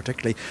ancestors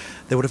particularly,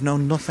 they would have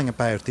known nothing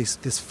about.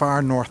 This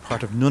far north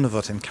part of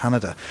Nunavut in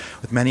Canada,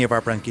 with many of our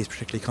Brent geese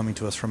particularly coming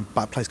to us from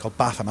a place called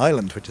Baffin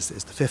Island, which is the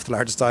 5th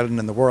largest island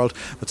in the world,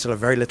 but still a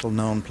very little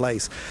known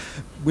place.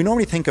 We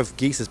normally think of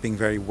geese as being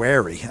very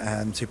wary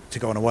to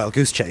go on a wild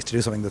goose chase, to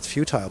do something that's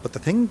futile. But the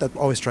thing that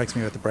always strikes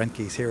me about the Brent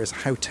geese here is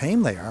how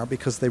tame they are,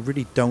 because they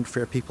really don't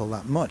fear people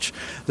that much.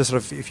 They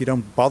sort of, if you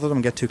don't bother them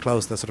and get too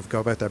close, they sort of go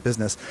about their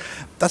business.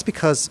 That's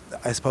because,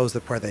 I suppose,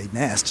 that where they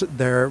nest,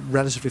 they're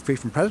relatively free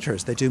from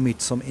predators. They do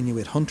meet some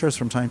Inuit hunters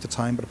from time to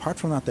time, but apart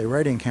from that, they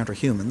rarely encounter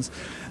humans.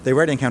 They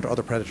rarely encounter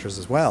other predators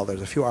as well.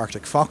 There's a few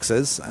Arctic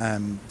foxes,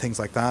 things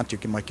like that. You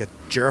might get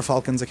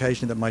gyrfalcons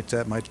occasionally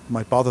that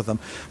might bother them.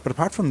 But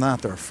apart from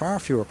that, there are far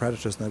fewer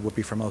predators than there would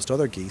be for most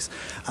other geese.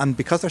 And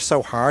because they're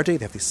so hardy,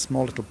 they have these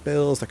small little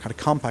bills, they're kind of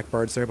compact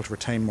birds, they're able to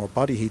retain more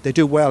body heat. They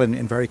do well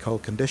in very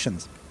cold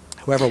conditions.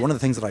 However, one of the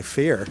things that I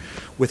fear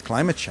with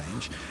climate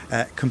change,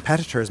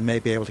 competitors may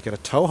be able to get a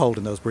toehold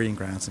in those breeding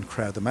grounds and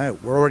crowd them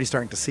out. We're already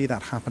starting to see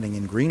that happening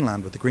in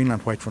Greenland with the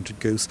Greenland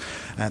white-fronted goose.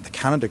 The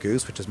Canada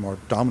goose, which is more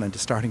dominant,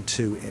 is starting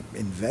to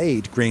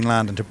invade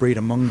Greenland and to breed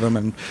among them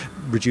and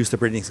reduce the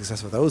breeding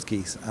success of those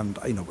geese. And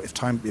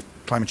if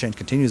climate change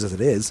continues as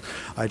it is,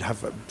 I'd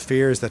have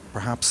fears that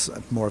perhaps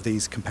more of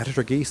these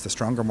competitor geese, the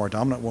stronger, more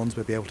dominant ones,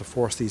 would be able to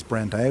force these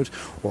Brent out,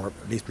 or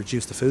at least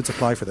reduce the food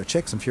supply for their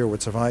chicks, and fewer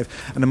would survive.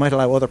 And it might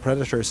allow other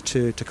predators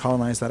to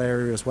colonise that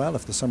area as well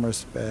if the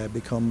summers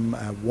become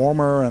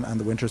warmer and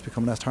the winters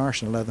become less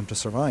harsh and allow them to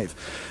survive.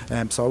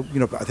 So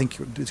I think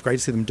it's great to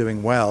see them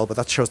doing well, but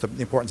that shows the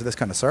importance of this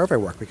kind of survey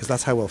work, because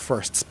that's how we'll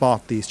first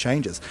spot these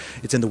changes.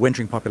 It's in the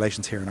wintering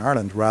populations here in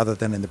Ireland rather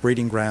than in the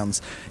breeding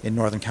grounds in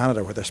northern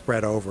Canada, where they're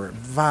spread over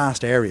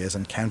vast areas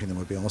and counting them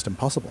would be almost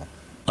impossible.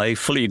 I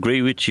fully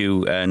agree with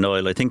you,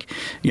 Niall. I think,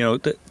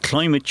 the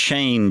climate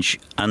change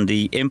and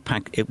the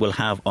impact it will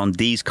have on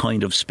these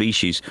kind of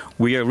species,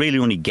 we are really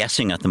only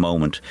guessing at the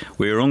moment.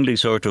 We are only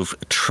sort of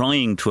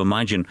trying to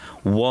imagine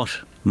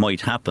what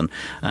might happen.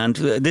 And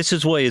this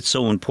is why it's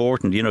so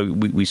important.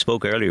 We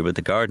spoke earlier about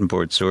the Garden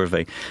Bird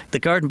Survey. The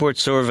Garden Bird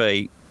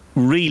Survey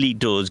really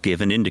does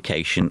give an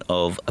indication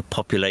of a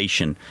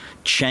population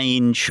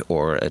change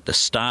or the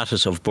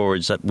status of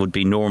birds that would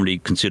be normally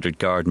considered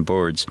garden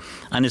birds.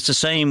 And it's the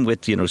same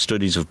with,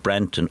 studies of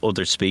Brent and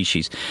other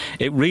species.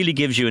 It really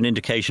gives you an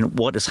indication of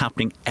what is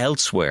happening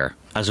elsewhere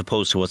as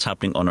opposed to what's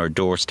happening on our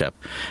doorstep.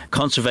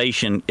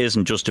 Conservation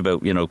isn't just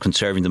about,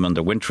 conserving them on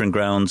their wintering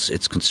grounds.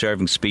 It's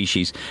conserving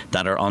species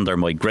that are on their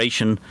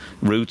migration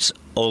routes,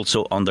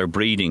 also on their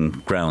breeding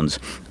grounds.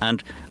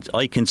 And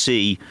I can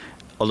see,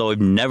 although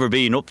I've never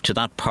been up to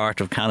that part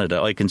of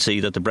Canada, I can see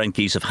that the Brent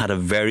geese have had a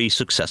very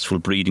successful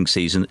breeding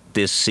season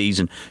this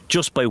season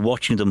just by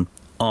watching them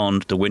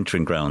on the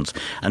wintering grounds.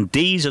 And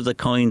these are the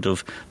kind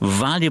of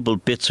valuable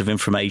bits of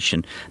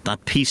information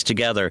that piece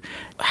together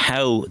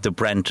how the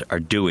Brent are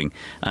doing.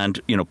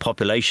 And,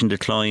 population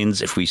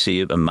declines, if we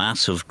see a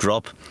massive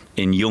drop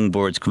in young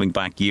birds coming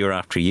back year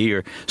after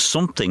year,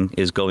 something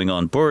is going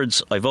on.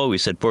 Birds, I've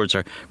always said, birds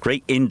are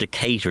great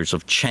indicators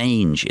of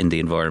change in the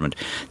environment.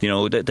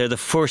 They're the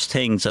first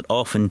things that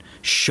often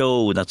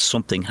show that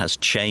something has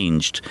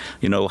changed.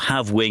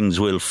 Have wings,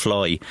 will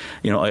fly.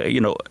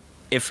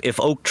 If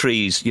oak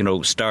trees,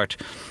 start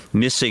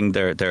missing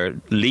their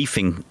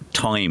leafing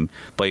time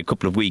by a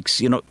couple of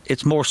weeks,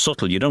 it's more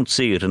subtle. You don't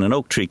see it, and an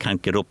oak tree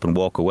can't get up and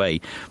walk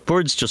away.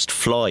 Birds just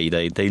fly.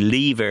 They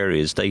leave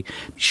areas. They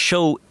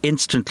show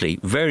instantly,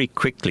 very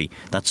quickly,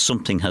 that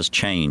something has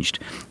changed.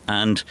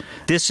 And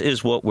this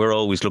is what we're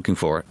always looking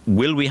for.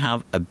 Will we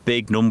have a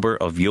big number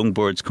of young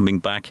birds coming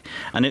back?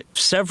 And if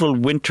several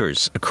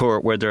winters occur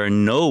where there are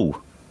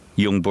no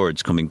young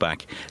birds coming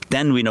back,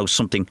 then we know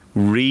something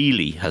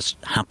really has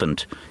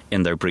happened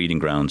in their breeding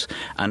grounds.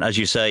 And as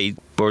you say,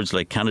 birds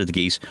like Canada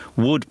geese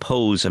would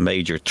pose a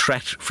major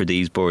threat for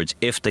these birds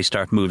if they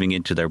start moving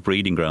into their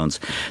breeding grounds.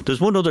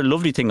 There's one other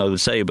lovely thing I would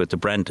say about the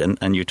Brent,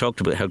 and you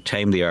talked about how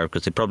tame they are,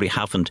 because they probably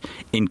haven't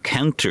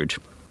encountered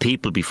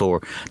people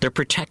before. They're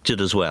protected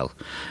as well.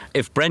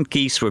 If Brent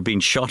geese were being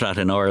shot at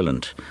in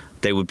Ireland,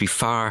 they would be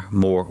far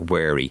more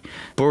wary.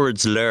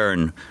 Birds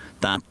learn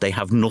that they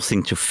have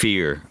nothing to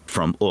fear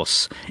from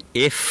us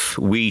if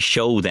we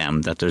show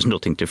them that there's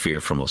nothing to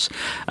fear from us.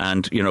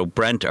 And,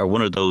 Brent are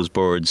one of those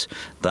birds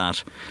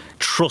that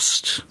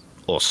trust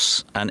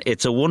us. And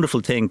it's a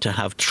wonderful thing to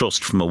have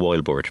trust from a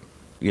wild bird.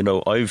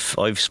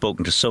 I've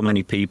spoken to so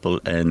many people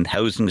in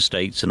housing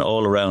estates and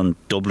all around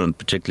Dublin,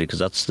 particularly, because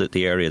that's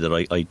the area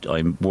that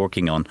I'm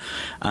working on.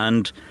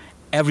 And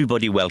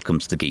everybody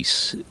welcomes the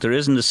geese. There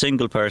isn't a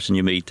single person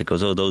you meet that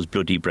goes, "Oh, those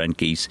bloody Brent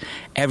geese."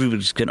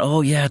 Everybody's going,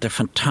 "Oh yeah, they're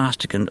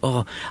fantastic," and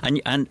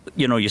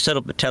you set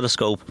up a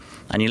telescope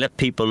and you let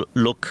people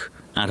look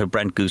at a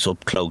Brent goose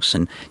up close,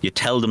 and you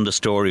tell them the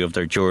story of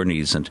their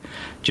journeys. And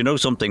do you know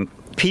something?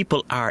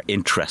 People are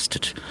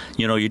interested.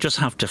 You just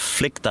have to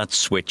flick that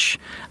switch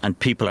and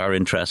people are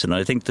interested. And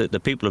I think that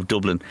the people of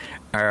Dublin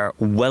are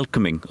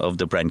welcoming of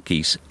the Brent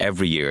geese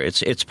every year.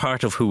 It's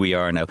part of who we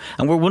are now.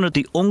 And we're one of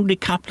the only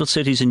capital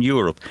cities in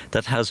Europe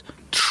that has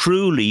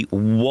truly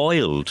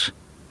wild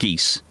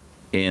geese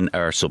in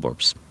our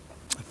suburbs.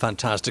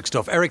 Fantastic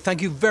stuff. Eric,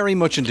 thank you very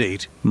much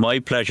indeed. My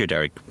pleasure,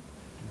 Derek.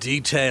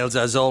 Details,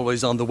 as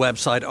always, on the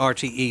website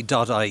rte.ie/Mooney.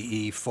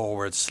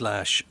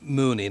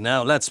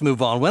 Now, let's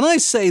move on. When I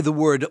say the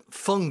word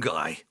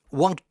fungi,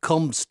 what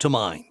comes to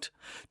mind?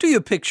 Do you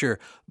picture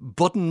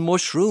button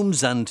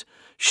mushrooms and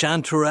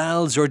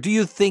chanterelles, or do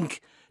you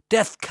think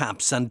death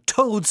caps and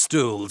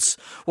toadstools?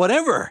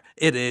 Whatever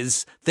it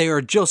is, they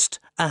are just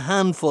a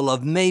handful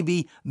of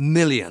maybe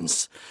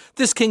millions.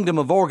 This kingdom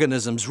of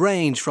organisms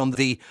range from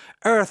the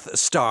earth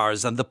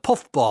stars and the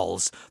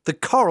puffballs, the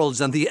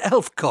corals and the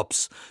elf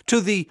cups, to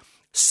the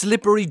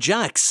slippery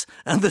jacks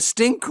and the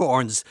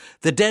stinkhorns,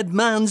 the dead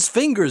man's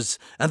fingers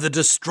and the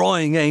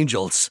destroying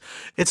angels.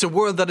 It's a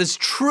world that is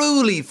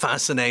truly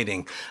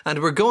fascinating,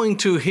 and we're going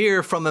to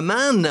hear from a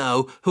man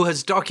now who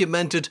has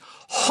documented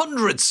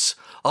hundreds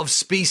of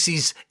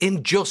species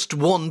in just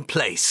one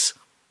place.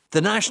 The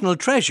national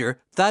treasure,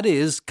 that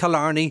is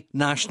Killarney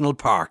National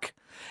Park.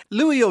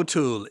 Louis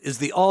O'Toole is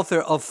the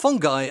author of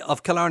Fungi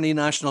of Killarney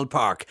National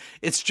Park.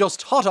 It's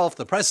just hot off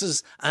the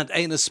presses, and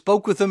Éanna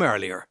spoke with him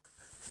earlier.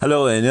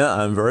 Hello, Éanna.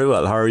 I'm very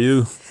well. How are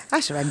you?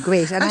 Asher, I'm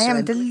great, and I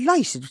am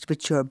delighted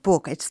with your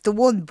book. It's the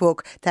one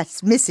book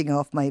that's missing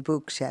off my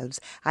bookshelves.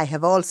 I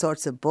have all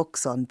sorts of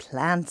books on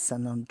plants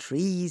and on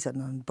trees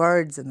and on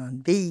birds and on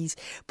bees,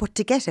 but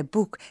to get a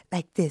book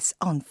like this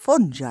on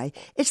fungi,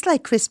 it's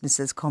like Christmas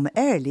has come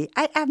early.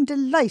 I am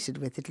delighted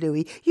with it,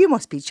 Louis. You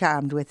must be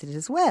charmed with it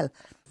as well.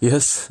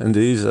 Yes,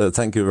 indeed.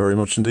 Thank you very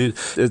much indeed.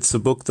 It's a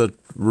book that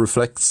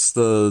reflects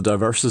the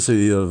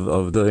diversity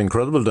of the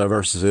incredible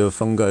diversity of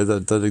fungi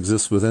that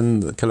exists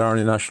within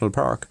Killarney National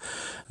Park.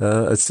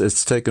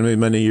 It's taken me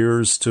many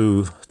years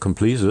to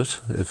complete it.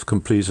 If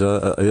completed,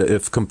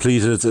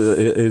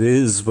 it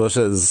is, but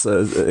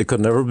it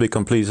could never be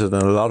completed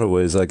in a lot of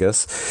ways, I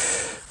guess.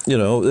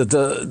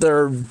 There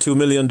are 2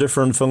 million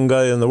different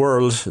fungi in the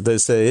world, they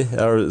say,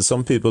 or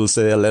some people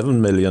say 11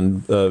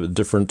 million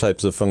different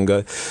types of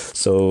fungi.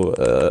 So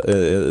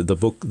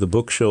the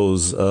book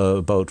shows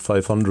about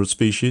 500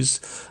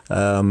 species.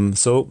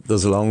 So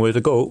there's a long way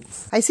to go.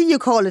 I see you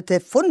call it the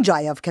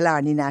fungi of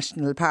Killarney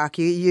National Park.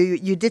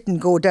 You didn't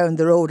go down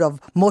the road of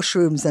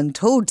mushrooms and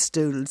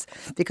toadstools,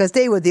 because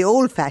they were the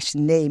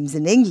old-fashioned names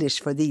in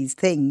English for these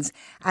things.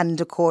 And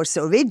of course,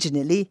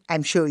 originally,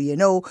 I'm sure you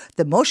know,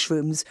 the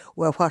mushrooms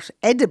were what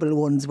edible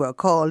ones were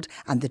called,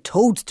 and the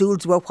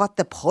toadstools were what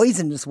the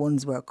poisonous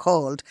ones were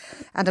called.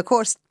 And of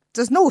course,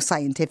 there's no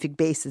scientific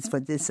basis for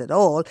this at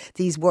all.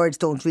 These words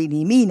don't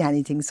really mean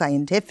anything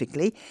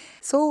scientifically.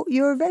 So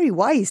you're very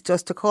wise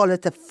just to call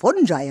it the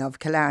fungi of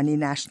Killarney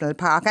National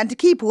Park, and to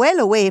keep well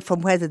away from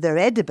whether they're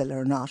edible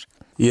or not.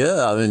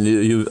 Yeah, I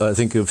mean, I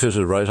think you've hit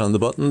it right on the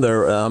button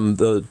there.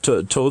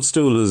 The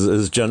toadstool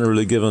is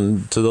generally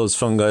given to those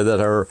fungi that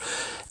are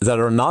that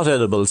are not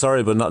edible,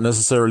 but not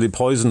necessarily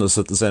poisonous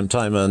at the same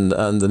time. And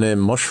the name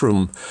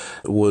mushroom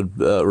would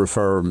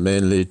refer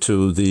mainly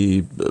to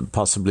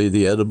possibly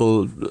the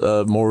edible,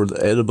 more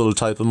edible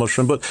type of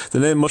mushroom. But the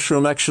name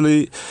mushroom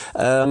actually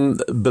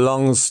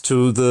belongs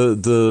to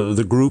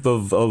the group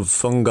of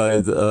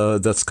fungi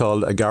that's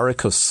called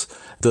agaricus.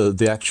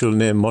 The actual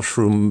name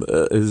mushroom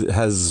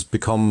has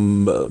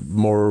become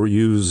more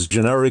used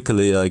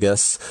generically, I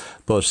guess,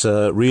 but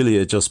really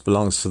it just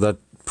belongs to that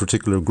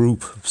particular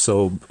group.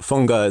 So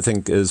fungi, I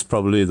think, is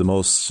probably the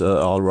most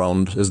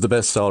is the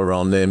best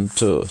all-round name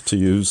to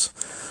use.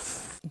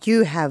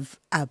 You have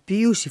a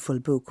beautiful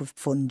book of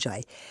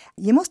fungi.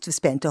 You must have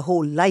spent a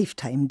whole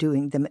lifetime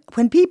doing them.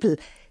 When people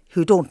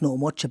who don't know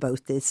much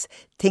about this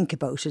think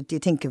about it, you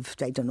think of,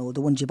 I don't know,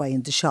 the ones you buy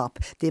in the shop.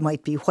 They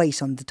might be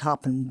white on the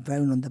top and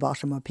brown on the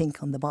bottom, or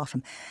pink on the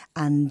bottom.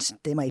 And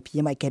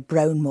you might get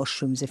brown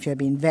mushrooms if you're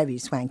being very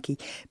swanky.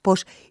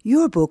 But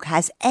your book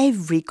has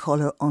every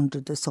colour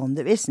under the sun.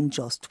 There isn't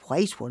just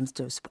white ones.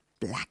 There's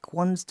black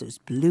ones, there's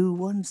blue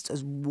ones,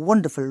 there's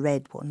wonderful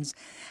red ones.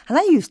 And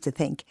I used to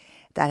think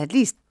that at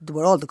least there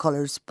were all the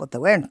colours, but they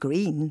weren't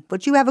green.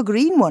 But you have a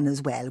green one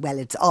as well. Well,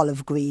 it's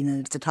olive green and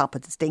it's the top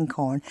of the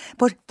stinkhorn.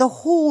 But the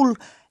whole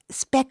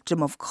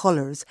spectrum of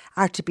colours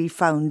are to be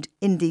found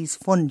in these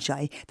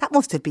fungi. That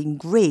must have been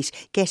great,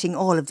 getting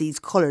all of these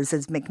colours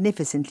as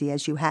magnificently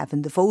as you have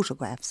in the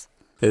photographs.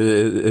 It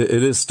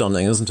is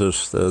stunning, isn't it?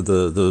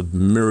 The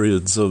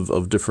myriads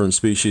of different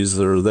species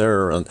that are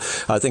there, and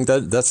I think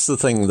that's the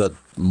thing that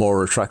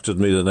more attracted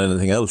me than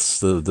anything else,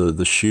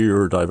 the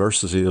sheer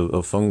diversity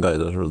of fungi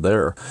that are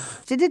there.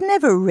 Did it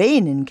never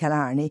rain in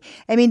Killarney?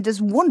 I mean,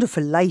 there's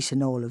wonderful light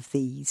in all of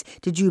these.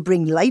 Did you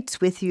bring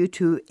lights with you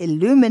to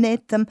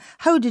illuminate them?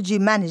 How did you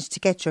manage to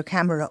get your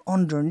camera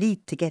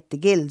underneath to get the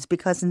gills?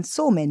 Because in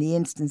so many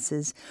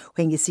instances,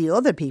 when you see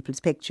other people's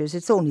pictures,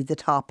 it's only the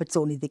top, it's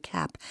only the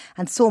cap,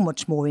 and so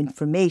much more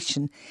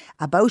information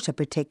about a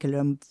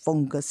particular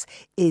fungus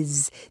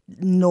is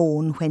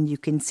known when you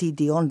can see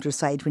the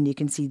underside, when you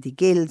can see the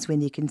gills,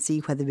 when you can see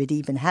whether it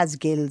even has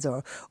gills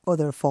or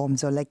other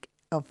forms or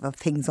of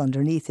things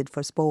underneath it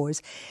for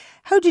spores.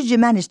 How did you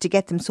manage to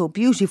get them so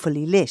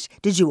beautifully lit?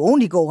 Did you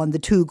only go on the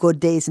 2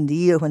 good days in the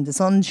year when the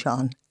sun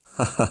shone?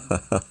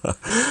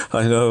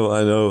 I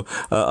know.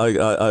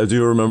 I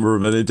do remember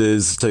many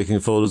days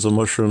taking photos of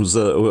mushrooms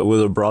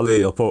with a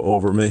brolly up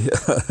over me.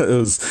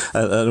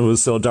 it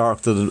was so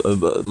dark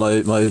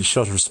that my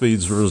shutter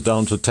speeds were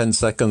down to 10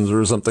 seconds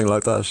or something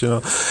like that, you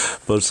know.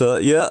 But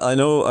yeah, I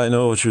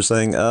know what you're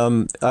saying.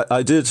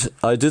 I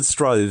did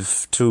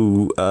strive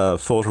to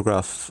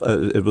photograph.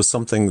 It was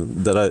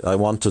something that I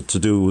wanted to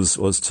do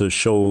was to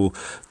show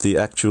the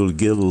actual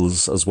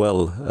gills as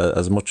well,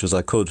 as much as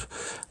I could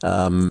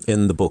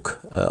in the book.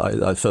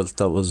 I felt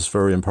that was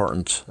very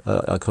important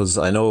because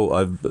I know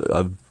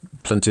I've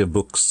plenty of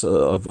books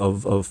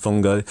of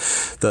fungi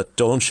that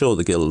don't show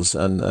the gills,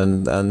 and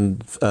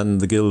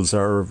the gills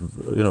are,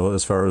 you know,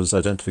 as far as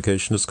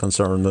identification is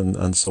concerned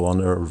and so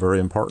on, are very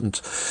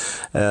important.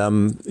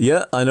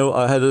 Yeah, I know.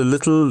 I had a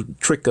little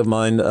trick of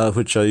mine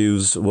which I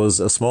used was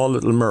a small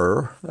little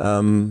mirror,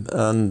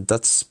 and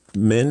that's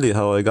mainly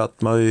how I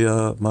got my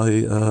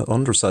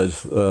underside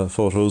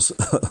photos.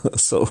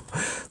 So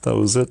that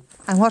was it.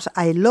 And what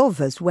I love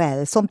as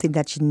well, something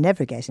that you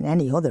never get in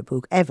any other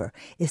book ever,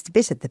 is the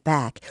bit at the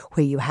back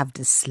where you have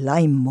the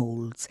slime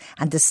moulds.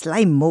 And the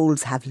slime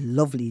moulds have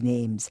lovely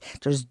names.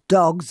 There's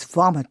dog's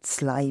vomit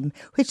slime,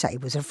 which I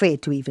was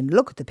afraid to even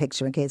look at the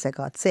picture in case I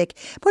got sick.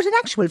 But in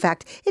actual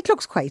fact, it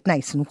looks quite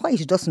nice and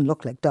white. It doesn't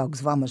look like dog's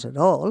vomit at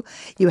all.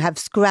 You have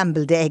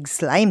scrambled egg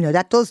slime. Now,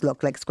 that does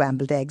look like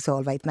scrambled eggs,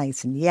 all right,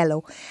 nice and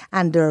yellow.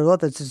 And there are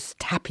others, there's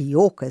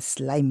tapioca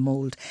slime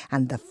mould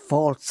and the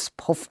false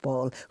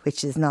puffball,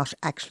 which is not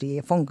actually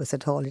a fungus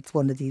at all. It's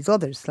one of these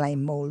other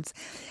slime moulds.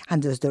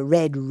 And there's the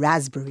red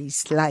raspberry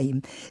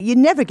slime. You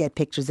never get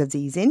pictures of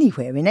these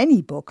anywhere in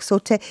any book. So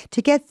to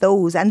get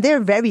those, and they're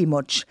very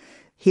much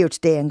here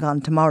today and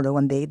gone tomorrow,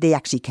 and they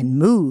actually can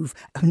move.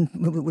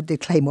 They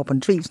climb up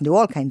on trees and do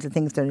all kinds of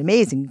things. They're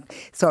amazing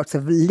sorts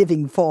of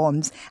living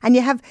forms. And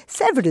you have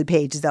several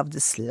pages of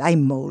the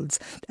slime moulds.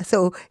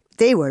 So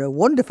they were a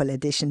wonderful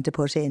addition to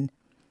put in.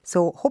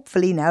 So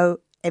hopefully now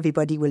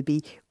everybody will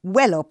be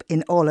well up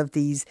in all of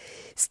these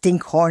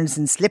stinkhorns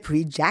and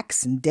slippery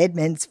jacks and dead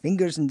men's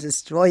fingers and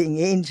destroying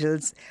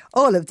angels.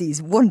 All of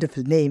these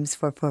wonderful names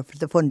for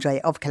the fungi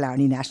of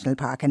Killarney National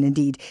Park. And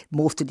indeed,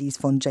 most of these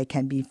fungi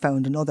can be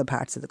found in other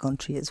parts of the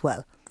country as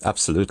well.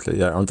 Absolutely,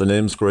 yeah. Aren't the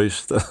names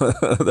great?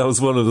 That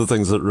was one of the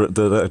things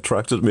that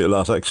attracted me a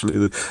lot,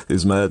 actually,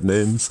 these mad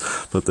names.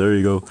 But there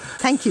you go.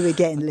 Thank you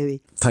again,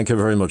 Louis. Thank you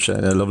very much,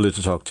 Éanna. Lovely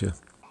to talk to you.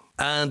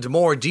 And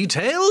more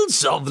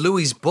details of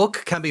Louis's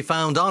book can be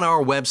found on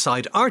our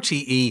website,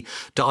 rte.ie/Mooney.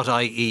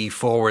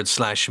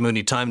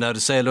 Time now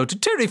to say hello to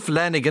Terry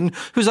Flanagan,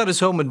 who's at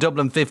his home in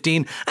Dublin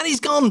 15, and he's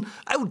gone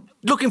out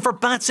looking for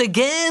bats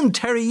again.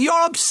 Terry,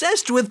 you're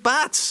obsessed with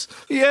bats.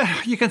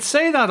 Yeah, you can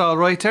say that all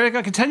right, Eric.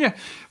 I can tell you,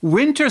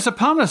 winter's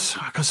upon us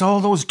because all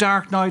those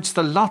dark nights,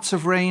 the lots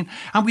of rain,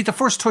 and with the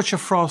first touch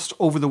of frost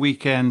over the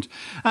weekend.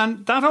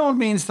 And that all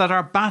means that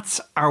our bats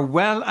are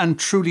well and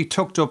truly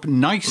tucked up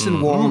nice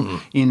and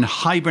warm in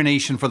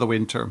hibernation for the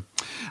winter.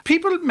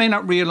 People may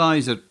not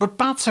realise it, but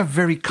bats are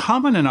very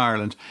common in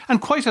Ireland,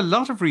 and quite a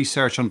lot of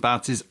research on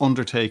bats is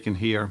undertaken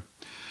here.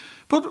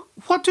 But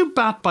what do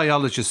bat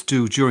biologists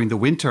do during the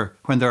winter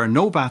when there are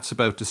no bats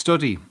about to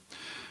study?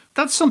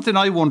 That's something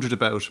I wondered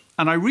about,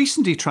 and I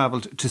recently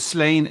travelled to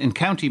Slane in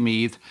County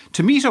Meath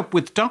to meet up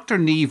with Dr.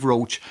 Niamh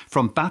Roach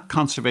from Bat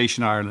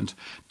Conservation Ireland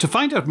to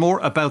find out more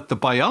about the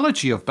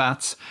biology of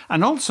bats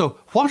and also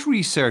what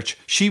research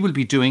she will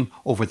be doing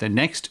over the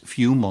next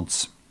few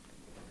months.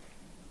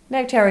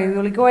 Now, Terry,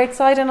 will we go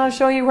outside and I'll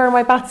show you where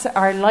my bats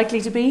are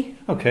likely to be?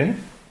 OK.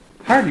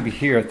 Hardly be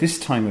here at this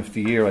time of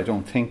the year, I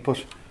don't think,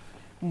 but...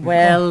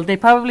 Well, they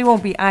probably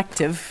won't be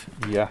active.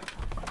 Yeah.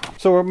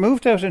 So we're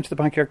moved out into the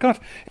backyard. God,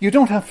 you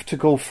don't have to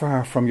go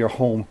far from your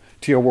home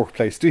to your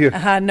workplace, do you?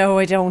 No,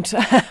 I don't.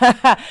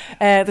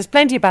 There's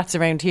plenty of bats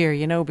around here,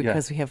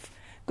 because we have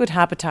good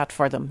habitat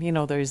for them.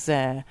 There's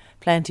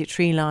plenty of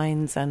tree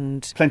lines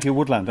and... Plenty of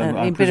woodland.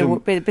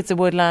 Bits of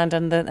woodland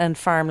and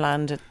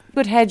farmland.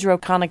 Good hedgerow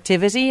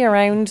connectivity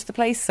around the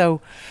place. So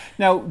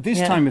now, this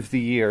time of the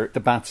year, the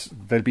bats,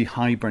 they'll be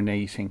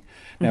hibernating.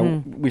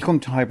 Now, we'll come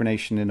to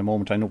hibernation in a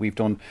moment. I know we've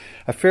done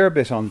a fair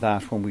bit on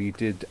that when we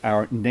did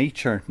our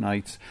nature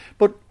nights.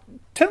 But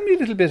tell me a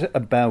little bit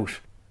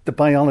about the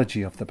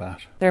biology of the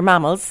bat. They're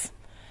mammals.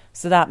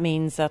 So that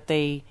means that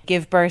they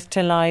give birth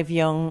to live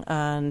young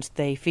and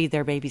they feed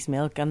their babies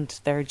milk, and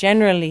they're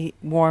generally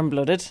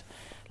warm-blooded,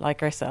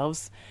 like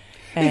ourselves.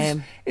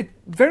 It's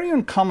very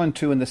uncommon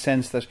too, in the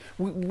sense that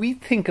we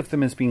think of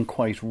them as being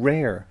quite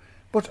rare,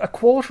 but a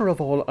quarter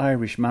of all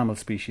Irish mammal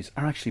species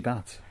are actually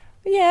bats.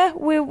 Yeah,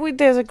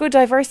 there's a good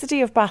diversity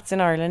of bats in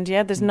Ireland.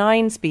 Yeah, there's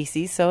 9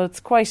 species, so it's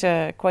quite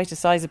a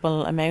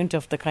sizable amount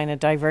of the kind of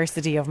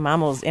diversity of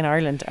mammals in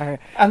Ireland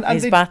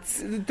is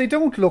bats. They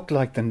don't look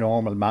like the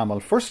normal mammal.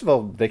 First of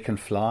all, they can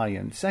fly,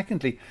 and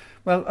secondly,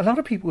 well, a lot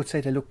of people would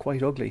say they look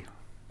quite ugly.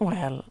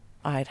 Well,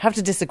 I'd have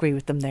to disagree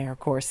with them there, of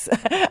course.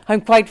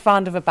 I'm quite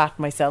fond of a bat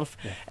myself.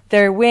 Yeah.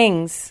 Their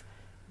wings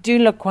do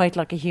look quite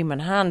like a human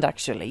hand,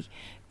 actually,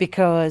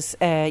 because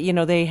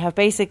they have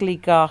basically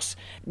got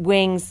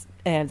wings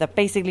that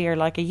basically are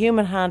like a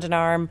human hand and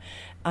arm,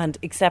 and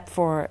except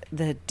for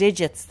the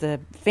digits, the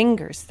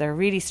fingers, they're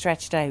really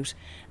stretched out,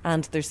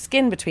 and there's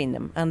skin between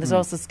them, and there's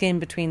also skin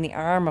between the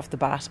arm of the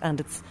bat and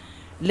its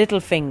little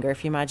finger,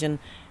 if you imagine,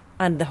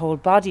 and the whole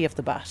body of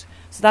the bat.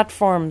 So that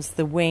forms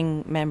the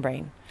wing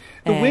membrane.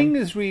 The wing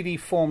is really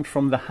formed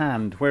from the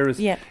hand, whereas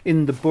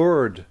in the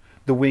bird,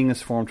 the wing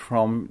is formed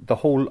from the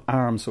whole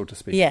arm, so to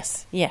speak.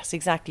 Yes,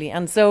 exactly.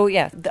 And so,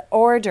 the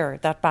order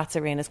that bats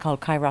are in is called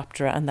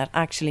Chiroptera, and that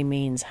actually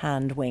means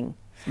hand wing,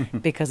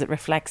 because it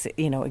reflects,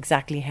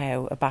 exactly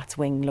how a bat's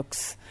wing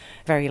looks,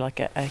 very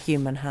like a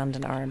human hand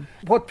and arm.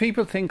 What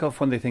people think of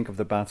when they think of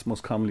the bats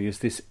most commonly is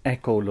this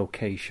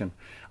echolocation.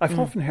 I've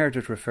often heard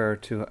it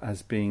referred to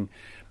as being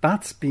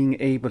bats being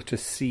able to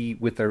see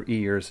with their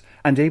ears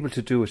and able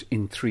to do it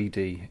in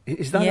 3D.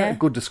 Is that a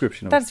good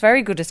description of it? That's a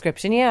very good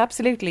description, yeah,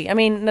 absolutely. I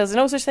mean, there's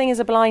no such thing as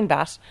a blind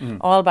bat.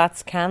 All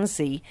bats can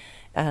see,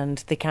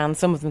 and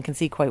some of them can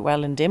see quite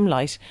well in dim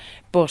light,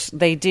 but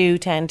they do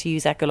tend to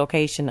use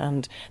echolocation,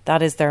 and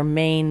that is their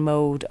main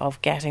mode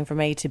of getting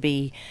from A to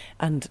B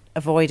and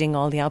avoiding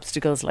all the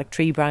obstacles like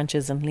tree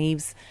branches and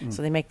leaves.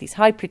 So they make these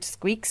high-pitched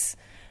squeaks,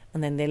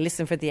 and then they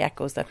listen for the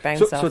echoes that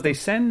bounce off So they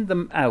send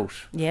them out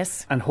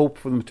and hope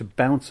for them to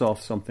bounce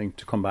off something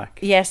to come back.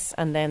 Yes,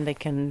 and then they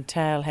can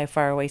tell how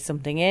far away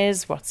something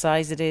is, what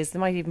size it is. They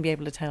might even be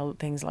able to tell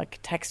things like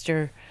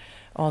texture,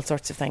 all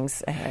sorts of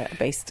things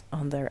based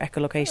on their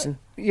echolocation.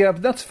 Yeah,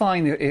 but that's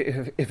fine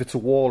if it's a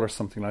wall or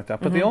something like that.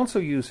 But they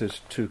also use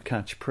it to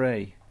catch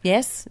prey.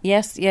 Yes.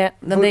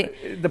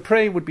 The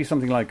prey would be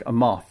something like a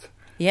moth.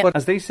 Yep. But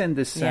as they send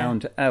this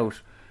sound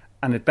out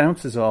and it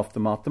bounces off the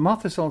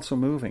moth is also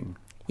moving.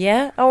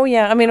 Yeah. Oh,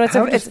 yeah. I mean,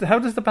 how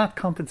does the bat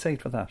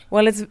compensate for that?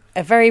 Well, it's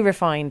a very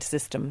refined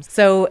system.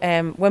 So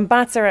when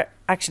bats are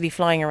actually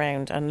flying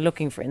around and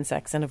looking for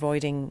insects and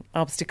avoiding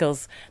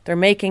obstacles, they're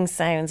making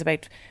sounds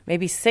about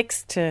maybe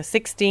 6 to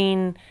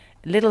 16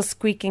 little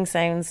squeaking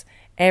sounds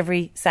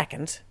every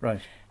second.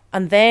 Right.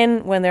 And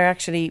then when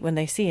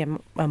they see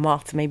a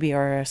moth maybe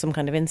or some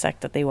kind of insect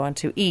that they want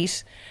to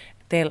eat,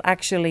 they'll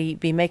actually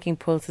be making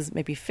pulses,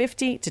 maybe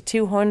 50 to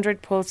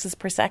 200 pulses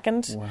per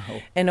second,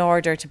 in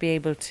order to be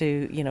able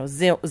to,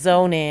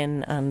 zone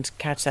in and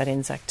catch that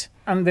insect.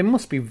 And they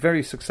must be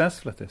very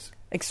successful at this.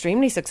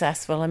 Extremely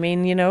successful. I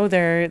mean,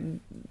 they're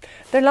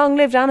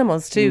long-lived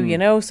animals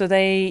too, so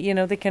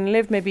they can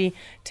live maybe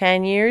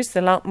 10 years.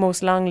 The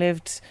most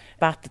long-lived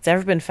bat that's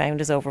ever been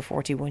found is over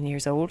 41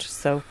 years old.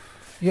 So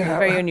Yeah,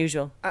 very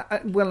unusual.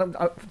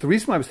 The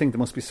reason why I was thinking they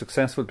must be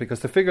successful,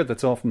 because the figure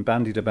that's often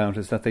bandied about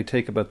is that they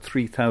take about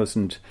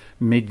 3,000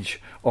 midge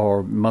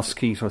or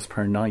mosquitoes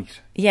per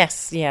night.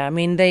 Yes, yeah. I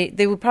mean,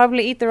 they would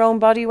probably eat their own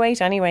body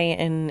weight anyway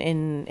in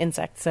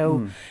insects.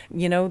 So,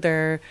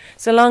 they're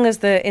so long as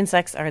the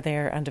insects are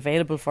there and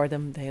available for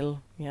them, they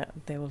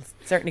will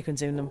certainly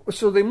consume them.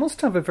 So they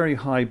must have a very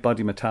high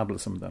body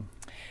metabolism then.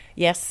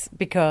 Yes,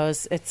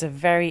 because it's a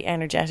very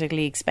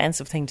energetically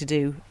expensive thing to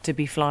do, to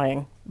be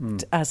flying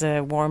as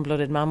a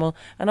warm-blooded mammal.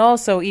 And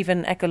also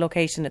even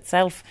echolocation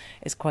itself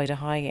is quite a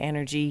high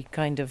energy,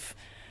 kind of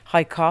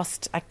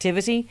high-cost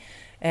activity.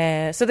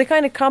 So they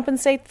kind of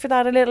compensate for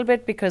that a little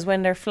bit, because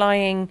when they're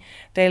flying,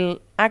 they'll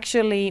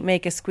actually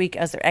make a squeak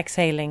as they're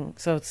exhaling.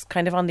 So it's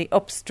kind of on the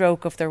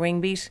upstroke of their wing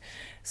beat.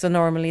 So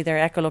normally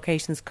their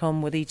echolocations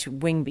come with each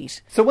wing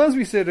beat. So as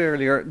we said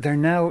earlier, they're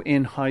now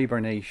in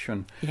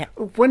hibernation. Yeah.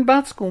 When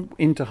bats go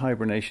into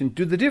hibernation,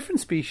 do the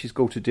different species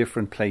go to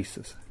different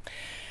places?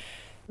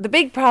 The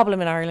big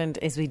problem in Ireland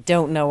is we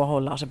don't know a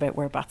whole lot about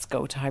where bats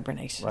go to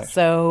hibernate. Right.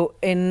 So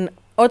in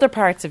other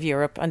parts of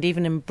Europe and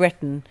even in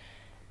Britain,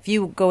 if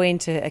you go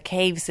into a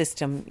cave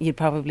system, you'd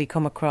probably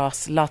come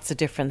across lots of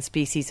different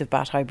species of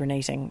bat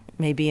hibernating,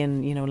 maybe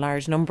in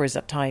large numbers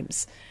at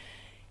times.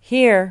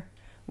 Here,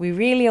 we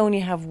really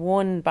only have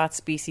one bat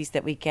species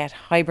that we get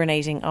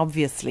hibernating,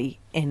 obviously,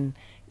 in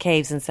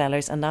caves and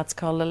cellars, and that's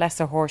called the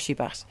lesser horseshoe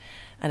bat,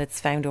 and it's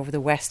found over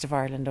the west of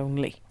Ireland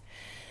only.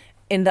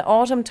 In the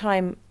autumn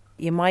time,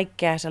 you might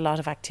get a lot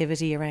of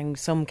activity around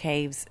some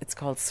caves. It's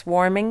called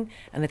swarming,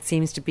 and it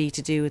seems to be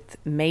to do with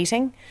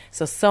mating.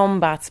 So some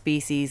bat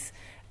species,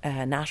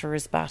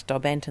 Natterer's bat,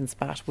 Daubenton's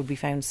bat, would be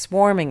found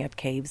swarming at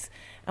caves,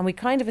 and we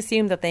kind of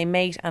assume that they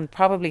mate and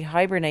probably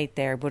hibernate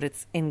there, but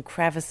it's in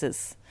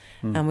crevices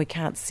and we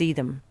can't see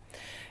them.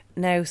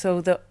 Now, so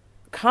the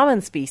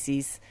common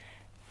species,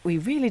 we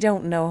really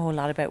don't know a whole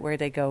lot about where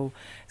they go.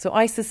 So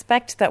I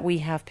suspect that we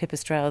have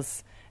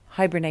pipistrelles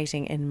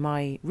hibernating in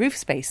my roof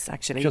space,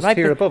 actually, just right,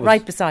 here above us.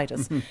 Right beside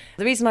us. The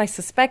reason I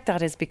suspect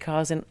that is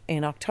because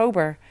in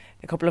October,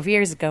 a couple of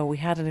years ago, we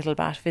had a little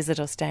bat visit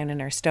us down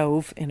in our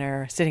stove in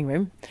our sitting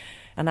room.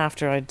 And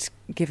after I'd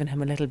given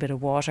him a little bit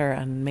of water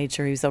and made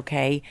sure he was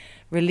okay,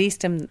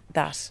 released him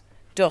that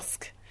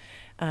dusk.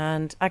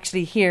 And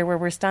actually here where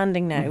we're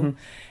standing now,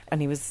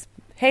 and he was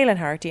hale and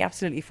hearty,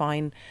 absolutely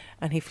fine,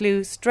 and he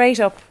flew straight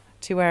up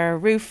to our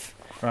roof.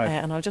 Right.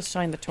 And I'll just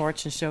shine the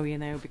torch and show you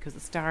now, because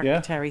it's dark,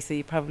 Terry, so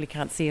you probably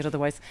can't see it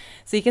otherwise.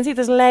 So you can see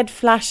there's lead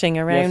flashing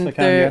around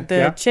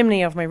the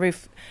chimney of my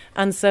roof.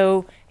 And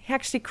so he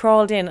actually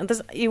crawled in, and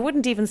you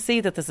wouldn't even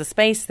see that there's a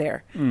space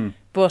there.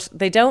 But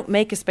they don't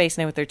make a space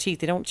now with their teeth.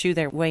 They don't chew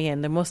their way in.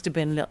 There must have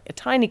been a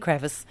tiny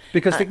crevice.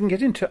 Because they can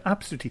get into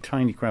absolutely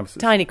tiny crevices.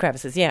 Tiny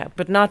crevices, yeah,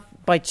 but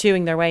not by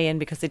chewing their way in,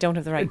 because they don't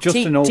have the right Just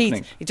an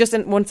opening.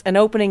 Teeth. Once an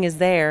opening is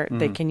there,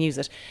 they can use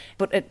it.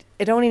 But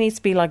it only needs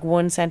to be like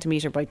 1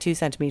 centimetre by 2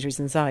 centimetres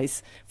in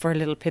size for a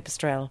little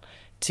pipistrelle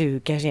to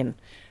get in.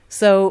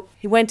 So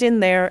he went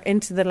in there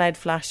into the lead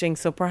flashing.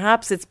 So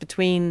perhaps it's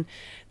between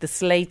the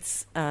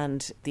slates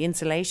and the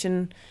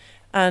insulation.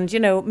 And,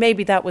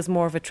 maybe that was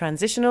more of a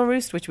transitional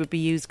roost, which would be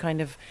used kind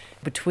of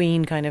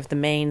between kind of the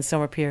main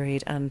summer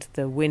period and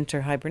the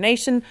winter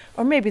hibernation.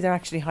 Or maybe they're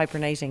actually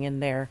hibernating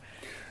in there.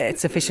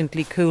 It's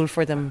sufficiently cool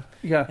for them.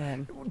 Yeah.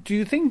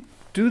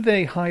 Do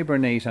they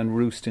hibernate and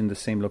roost in the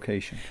same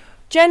location?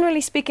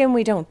 Generally speaking,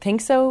 we don't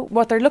think so.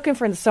 What they're looking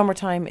for in the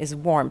summertime is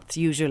warmth,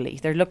 usually.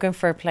 They're looking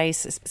for a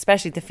place,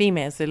 especially the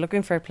females, they're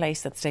looking for a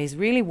place that stays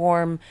really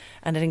warm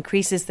and it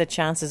increases the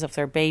chances of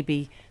their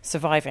baby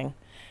surviving.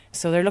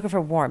 So they're looking for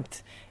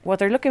warmth. What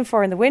they're looking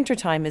for in the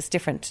wintertime is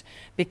different,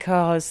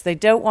 because they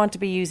don't want to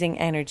be using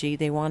energy.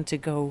 They want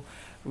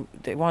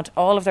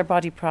all of their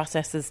body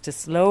processes to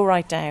slow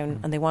right down,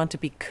 and they want to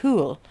be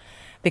cool,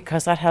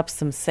 because that helps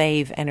them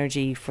save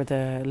energy for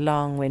the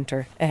long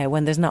winter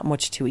when there's not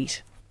much to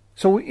eat.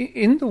 So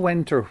in the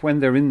winter,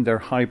 when they're in their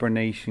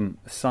hibernation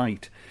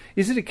site,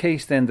 is it a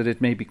case then that it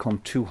may become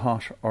too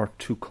hot or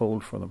too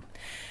cold for them?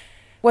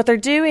 What they're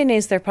doing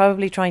is they're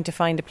probably trying to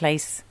find a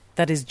place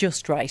that is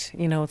just right.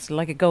 It's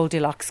like a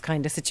Goldilocks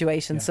kind of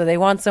situation. Yeah. So they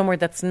want somewhere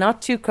that's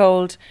not too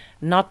cold,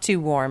 not too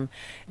warm.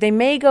 They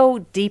may go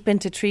deep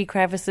into tree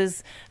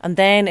crevices, and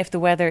then if the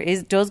weather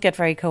does get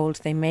very cold,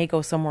 they may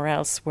go somewhere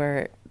else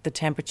where the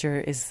temperature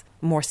is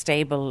more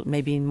stable,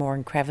 maybe more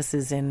in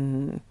crevices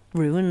in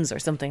ruins or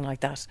something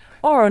like that,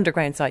 or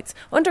underground sites.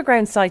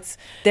 Underground sites,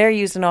 they're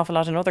used an awful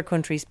lot in other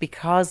countries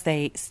because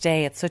they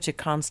stay at such a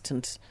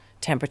constant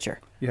temperature.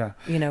 Yeah.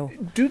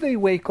 Do they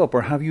wake up,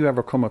 or have you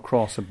ever come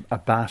across a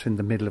bat in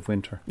the middle of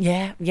winter?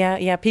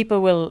 Yeah.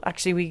 People will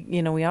actually,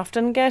 we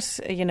often get,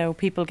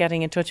 people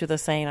getting in touch with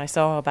us saying, I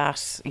saw a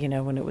bat,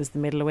 when it was the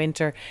middle of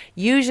winter.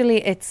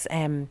 Usually it's,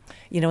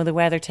 the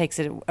weather takes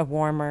a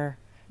warmer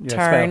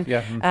turn.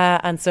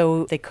 And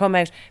so they come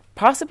out.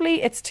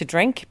 Possibly it's to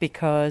drink,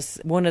 because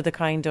one of the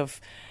kind of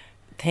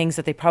things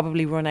that they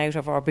probably run out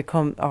of or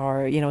become,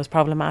 or, you know, is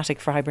problematic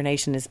for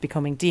hibernation is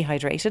becoming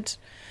dehydrated.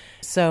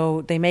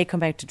 So they may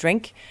come out to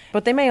drink,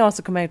 but they may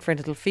also come out for a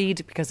little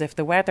feed, because if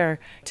the weather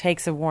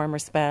takes a warmer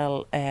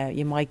spell,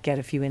 you might get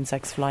a few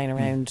insects flying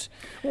around.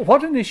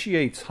 What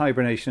initiates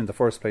hibernation in the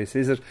first place?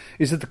 Is it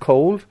the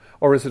cold,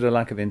 or is it a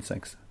lack of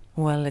insects?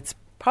 Well, it's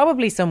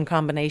probably some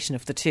combination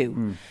of the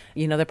two.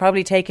 You know, they're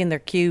probably taking their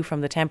cue from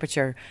the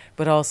temperature,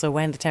 but also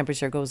when the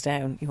temperature goes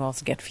down, you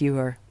also get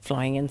fewer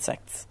flying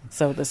insects,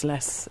 so there's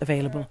less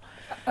available.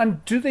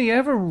 And do they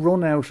ever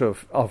run out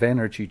of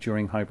energy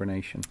during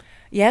hibernation?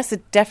 Yes,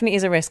 it definitely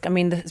is a risk. I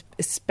mean,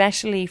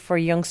 especially for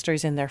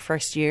youngsters in their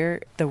first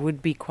year, there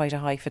would be quite a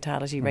high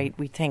fatality rate,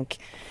 we think.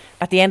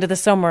 At the end of the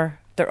summer,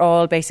 they're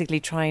all basically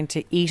trying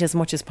to eat as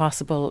much as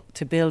possible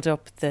to build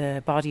up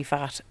the body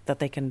fat that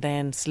they can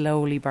then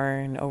slowly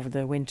burn over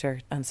the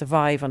winter and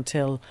survive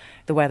until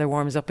the weather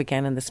warms up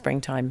again in the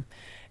springtime.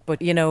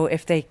 But, you know,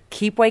 if they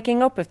keep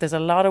waking up, if there's a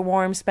lot of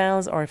warm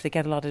spells, or if they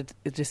get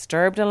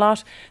disturbed a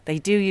lot, they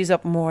do use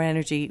up more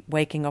energy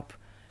waking up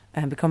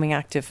and becoming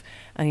active,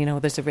 and, you know,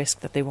 there's a risk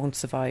that they won't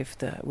survive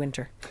the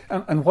winter.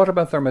 And what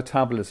about their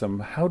metabolism?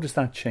 How does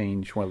that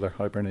change while they're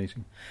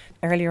hibernating?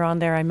 Earlier on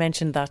there I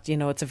mentioned that, you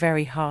know, it's a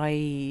very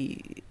high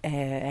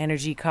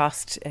energy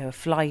cost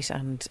flight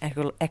and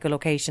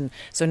echolocation.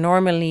 So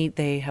normally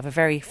they have a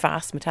very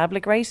fast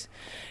metabolic rate.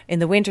 In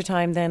the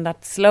wintertime then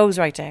that slows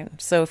right down.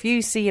 So if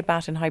you see a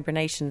bat in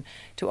hibernation,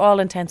 to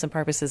all intents and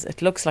purposes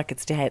it looks like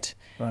it's dead.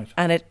 Right.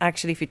 And it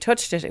actually, if you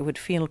touched it, it would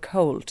feel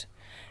cold.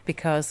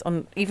 Because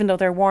even though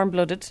they're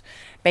warm-blooded,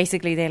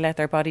 basically they let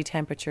their body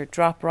temperature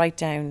drop right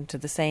down to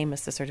the same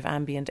as the sort of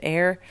ambient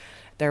air.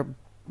 Their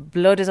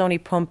blood is only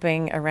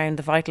pumping around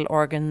the vital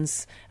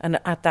organs, and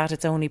at that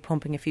it's only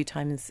pumping a few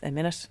times a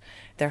minute.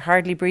 They're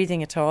hardly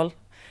breathing at all.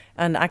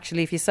 And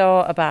actually, if you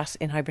saw a bat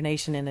in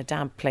hibernation in a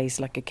damp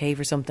place like a cave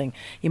or something,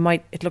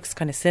 it looks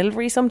kind of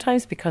silvery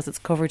sometimes because it's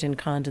covered in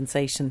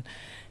condensation,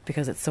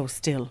 because it's so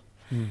still.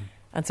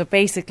 And so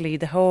basically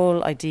the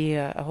whole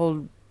idea, a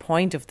whole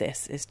point of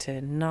this is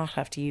to not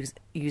have to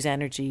use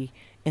energy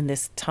in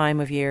this time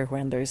of year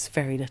when there's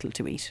very little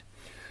to eat.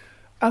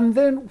 And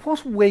then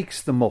what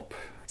wakes them up?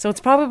 So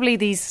it's probably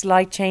these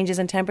slight changes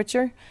in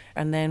temperature,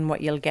 and then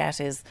what you'll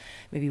get is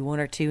maybe one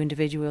or two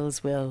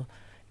individuals will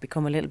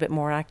become a little bit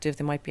more active.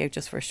 They might be out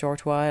just for a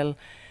short while.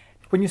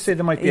 When you say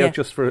they might be out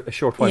just for a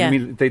short while, you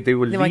mean they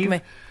will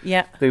leave?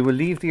 They will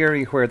leave the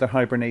area where they're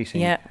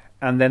hibernating.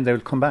 And then they'll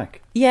come back?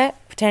 Yeah,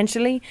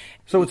 potentially.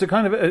 So it's a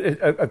kind of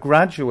a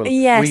gradual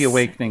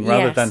reawakening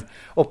rather than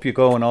up you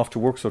go and off to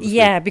work, so to speak.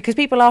 Yeah, because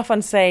people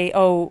often say,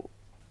 oh,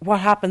 what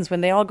happens when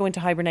they all go into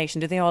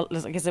hibernation? Do they all,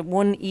 like, is it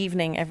one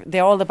evening,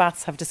 all the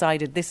bats have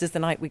decided this is the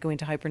night we go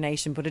into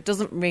hibernation, but it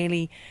doesn't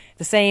really,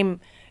 it's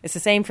the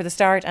same for the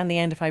start and the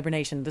end of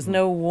hibernation. There's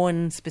no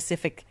one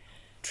specific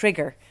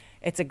trigger.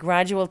 It's a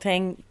gradual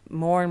thing.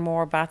 More and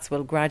more bats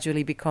will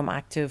gradually become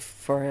active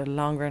for a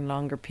longer and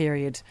longer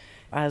period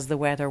as the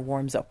weather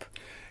warms up.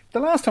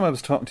 The last time I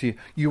was talking to you,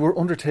 you were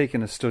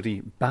undertaking a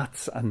study,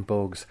 bats and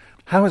bugs.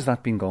 How has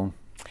that been going?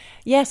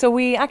 Yeah, so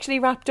we actually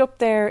wrapped up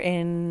there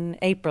in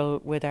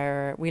April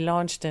we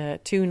launched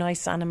 2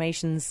 nice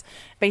animations,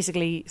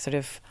 basically sort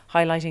of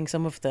highlighting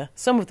some of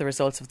the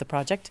results of the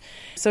project.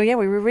 So yeah,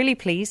 we were really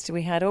pleased.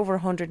 We had over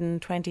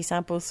 120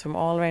 samples from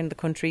all around the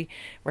country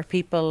where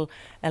people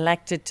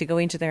elected to go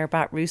into their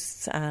bat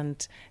roosts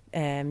and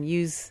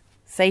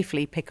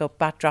safely pick up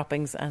bat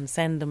droppings and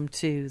send them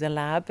to the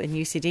lab in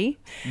UCD.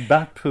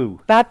 Bat poo.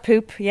 Bat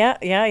poop, yeah.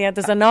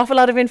 There's an awful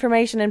lot of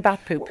information in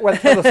bat poop. Well,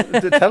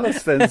 tell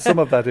us then some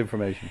of that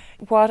information.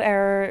 What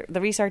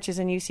the researchers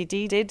in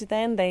UCD did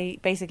then, they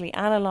basically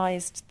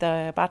analysed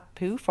the bat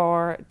poo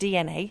for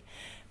DNA,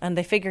 and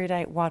they figured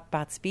out what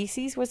bat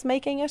species was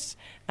making it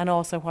and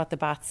also what the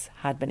bats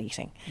had been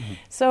eating.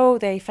 So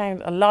they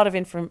found a lot of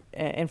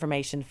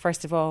information.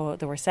 First of all,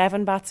 there were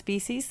 7 bat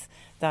species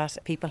that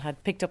people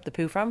had picked up the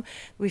poo from.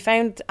 We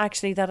found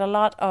actually that a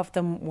lot of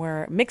them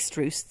were mixed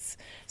roosts,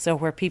 so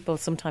where people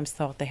sometimes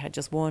thought they had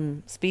just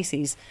one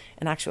species,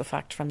 in actual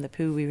fact from the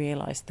poo we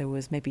realised there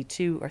was maybe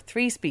 2 or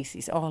 3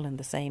 species all in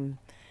the same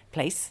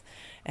place.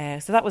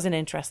 So that was an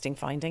interesting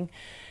finding.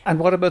 And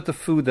what about the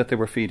food that they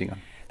were feeding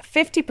on?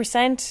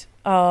 50%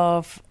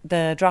 of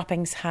the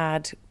droppings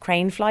had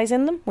crane flies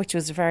in them, which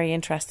was a very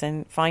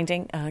interesting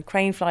finding.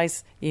 Crane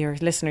flies, your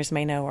listeners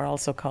may know, are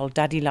also called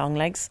daddy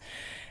longlegs.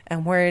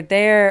 And where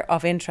they're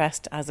of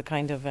interest as a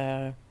kind of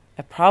a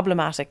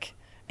problematic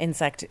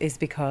insect is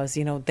because,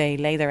 you know, they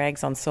lay their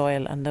eggs on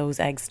soil and those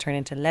eggs turn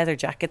into leather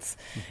jackets,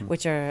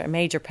 which are a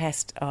major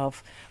pest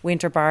of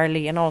winter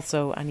barley, and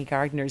also any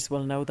gardeners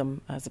will know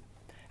them as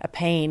a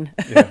pain.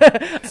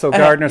 Yeah. So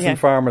gardeners and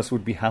farmers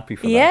would be happy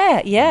for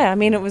that. Yeah. I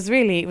mean, it was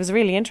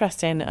really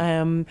interesting.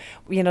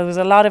 You know, there's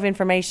a lot of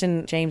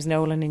information. James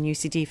Nolan in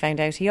UCD found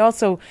out.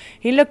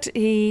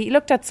 He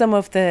looked at some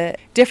of the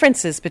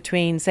differences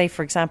between, say,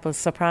 for example,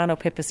 soprano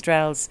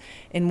pipistrelles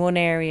in one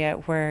area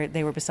where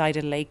they were beside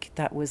a lake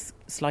that was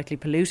slightly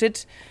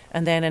polluted,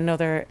 and then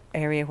another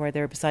area where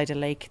they were beside a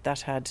lake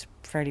that had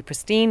fairly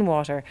pristine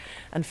water,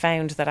 and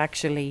found that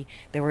actually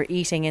they were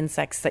eating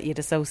insects that you'd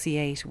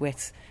associate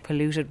with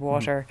polluted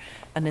water,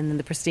 and in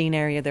the pristine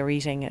area they were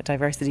eating a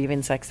diversity of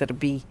insects that would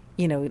be,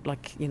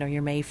 like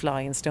your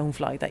mayfly and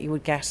stonefly that you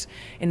would get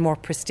in more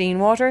pristine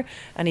water.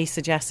 And he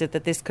suggested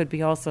that this could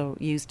be also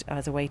used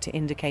as a way to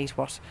indicate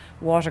what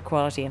water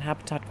quality and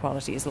habitat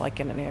quality is like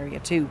in an area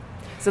too.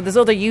 So there's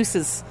other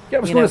uses, I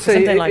was going to say,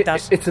 something like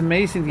that. It's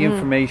amazing the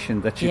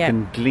information that you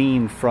can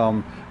glean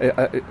from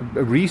a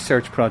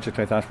research project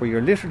like that, where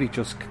you're literally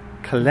just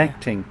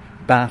collecting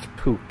bat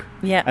poop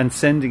and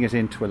sending it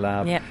into a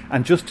lab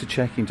and just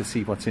checking to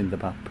see what's in the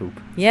bat poop.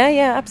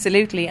 Yeah,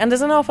 absolutely. And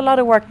there's an awful lot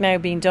of work now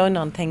being done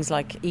on things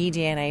like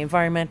eDNA,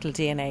 environmental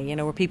DNA,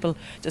 where people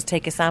just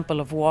take a sample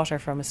of water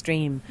from a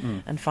stream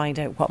and find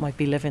out what might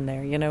be living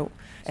there,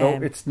 So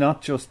it's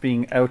not just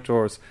being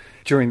outdoors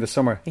during the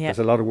summer. There's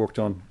a lot of work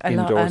done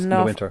indoors in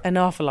the winter. An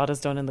awful lot is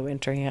done in the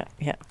winter, yeah.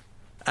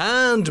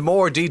 And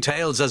more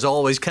details, as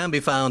always, can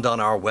be found on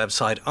our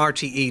website,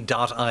 rte.ie/Mooney.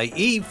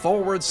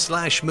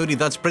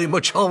 That's pretty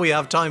much all we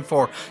have time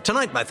for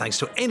tonight. My thanks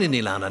to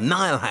Éanna,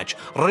 Niall Hatch,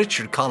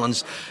 Richard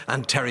Collins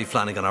and Terry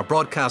Flanagan. Our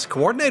broadcast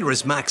coordinator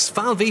is Max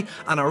Falvey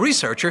and our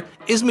researcher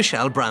is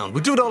Michelle Brown.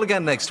 We'll do it all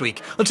again next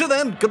week. Until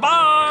then,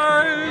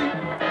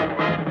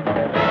 goodbye!